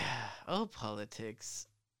 Yeah. Oh, politics.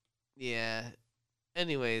 Yeah.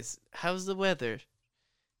 Anyways, how's the weather?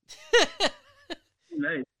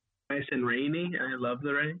 Nice and rainy. I love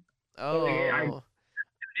the rain. Oh.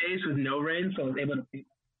 Days with no rain, so I was able to.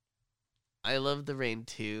 I love the rain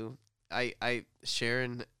too.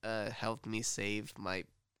 Sharon helped me save my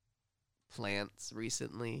plants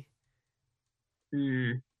recently.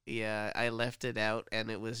 Yeah, I left it out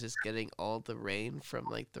and it was just getting all the rain from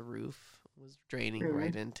like the roof was draining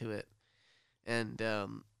right into it. And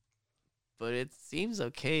but it seems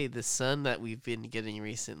okay. The sun that we've been getting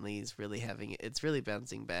recently is really it's really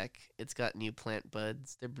bouncing back. It's got new plant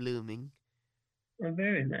buds. They're blooming. Oh,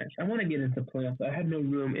 very nice. I want to get into plants. I have no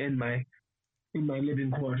room in my living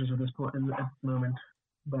quarters at this moment,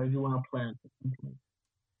 but I do want to plant at some point.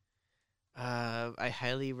 I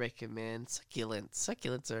highly recommend succulents.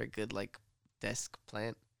 Succulents are a good like desk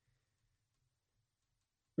plant.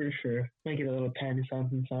 For sure. Make it a little tiny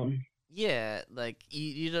something. Yeah, like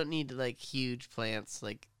you don't need like huge plants.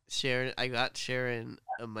 Like Sharon, I got Sharon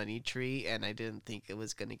a money tree, and I didn't think it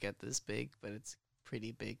was gonna get this big, but it's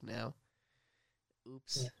pretty big now.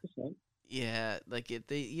 Oops. Yeah, like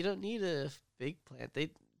you don't need a big plant.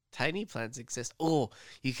 Tiny plants exist. Oh,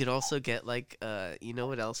 you could also get like you know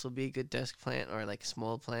what else would be a good desk plant or like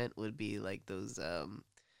small plant would be like those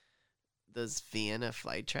Vienna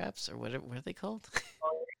fly traps or whatever. What are they called?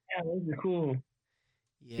 Oh yeah, those are cool.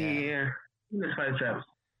 Yeah. Venus fly traps.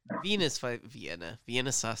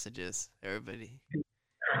 Vienna sausages. Everybody.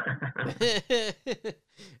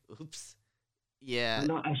 Oops. Yeah.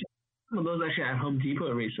 No, some of those actually at Home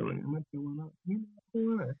Depot recently. I might be one up.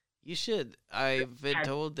 You should. I've been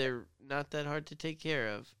told they're not that hard to take care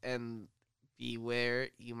of. And beware,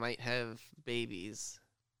 you might have baby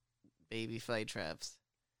fly traps.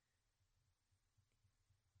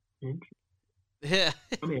 Yeah.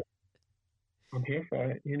 I'm here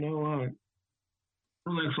for it. You know what? I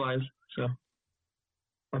like flies, so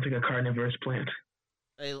I'll take a carnivorous plant.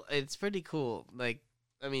 It's pretty cool. Like,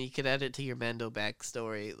 I mean, you could add it to your Mando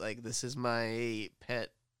backstory. Like, this is my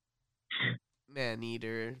pet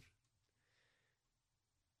man-eater.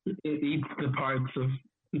 It eats the parts of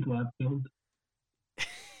people I've killed.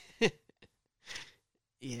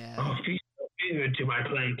 Yeah. Oh, feed it to my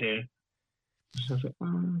plankton.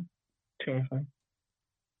 Terrifying.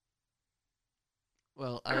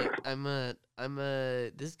 Well,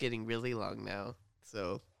 this is getting really long now,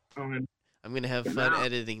 so I'm gonna have fun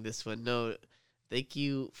editing this one. No, thank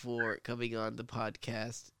you for coming on the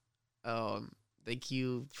podcast. Thank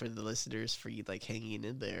you for the listeners for like hanging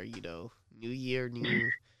in there. You know, new year, new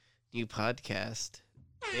podcast.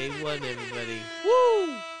 Day one, everybody.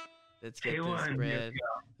 Woo! Let's get this bread.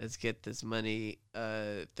 Let's get this money.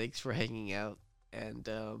 Thanks for hanging out, and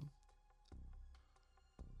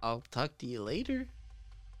I'll talk to you later.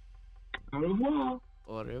 Au revoir.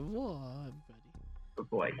 Au revoir, everybody. Good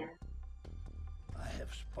boy. I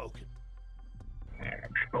have spoken.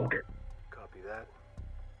 Copy that.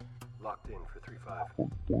 Locked in for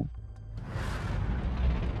 3-5.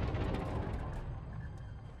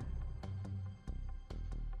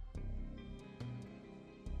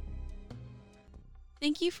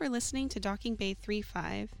 Thank you for listening to Docking Bay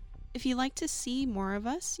 3-5. If you'd like to see more of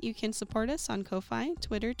us, you can support us on Ko-Fi,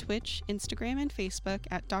 Twitter, Twitch, Instagram, and Facebook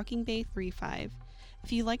at Docking Bay 3-5.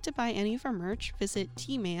 If you'd like to buy any of our merch, visit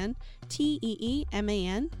Teeman,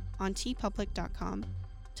 Teeman, on teepublic.com.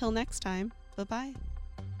 Till next time, bye-bye.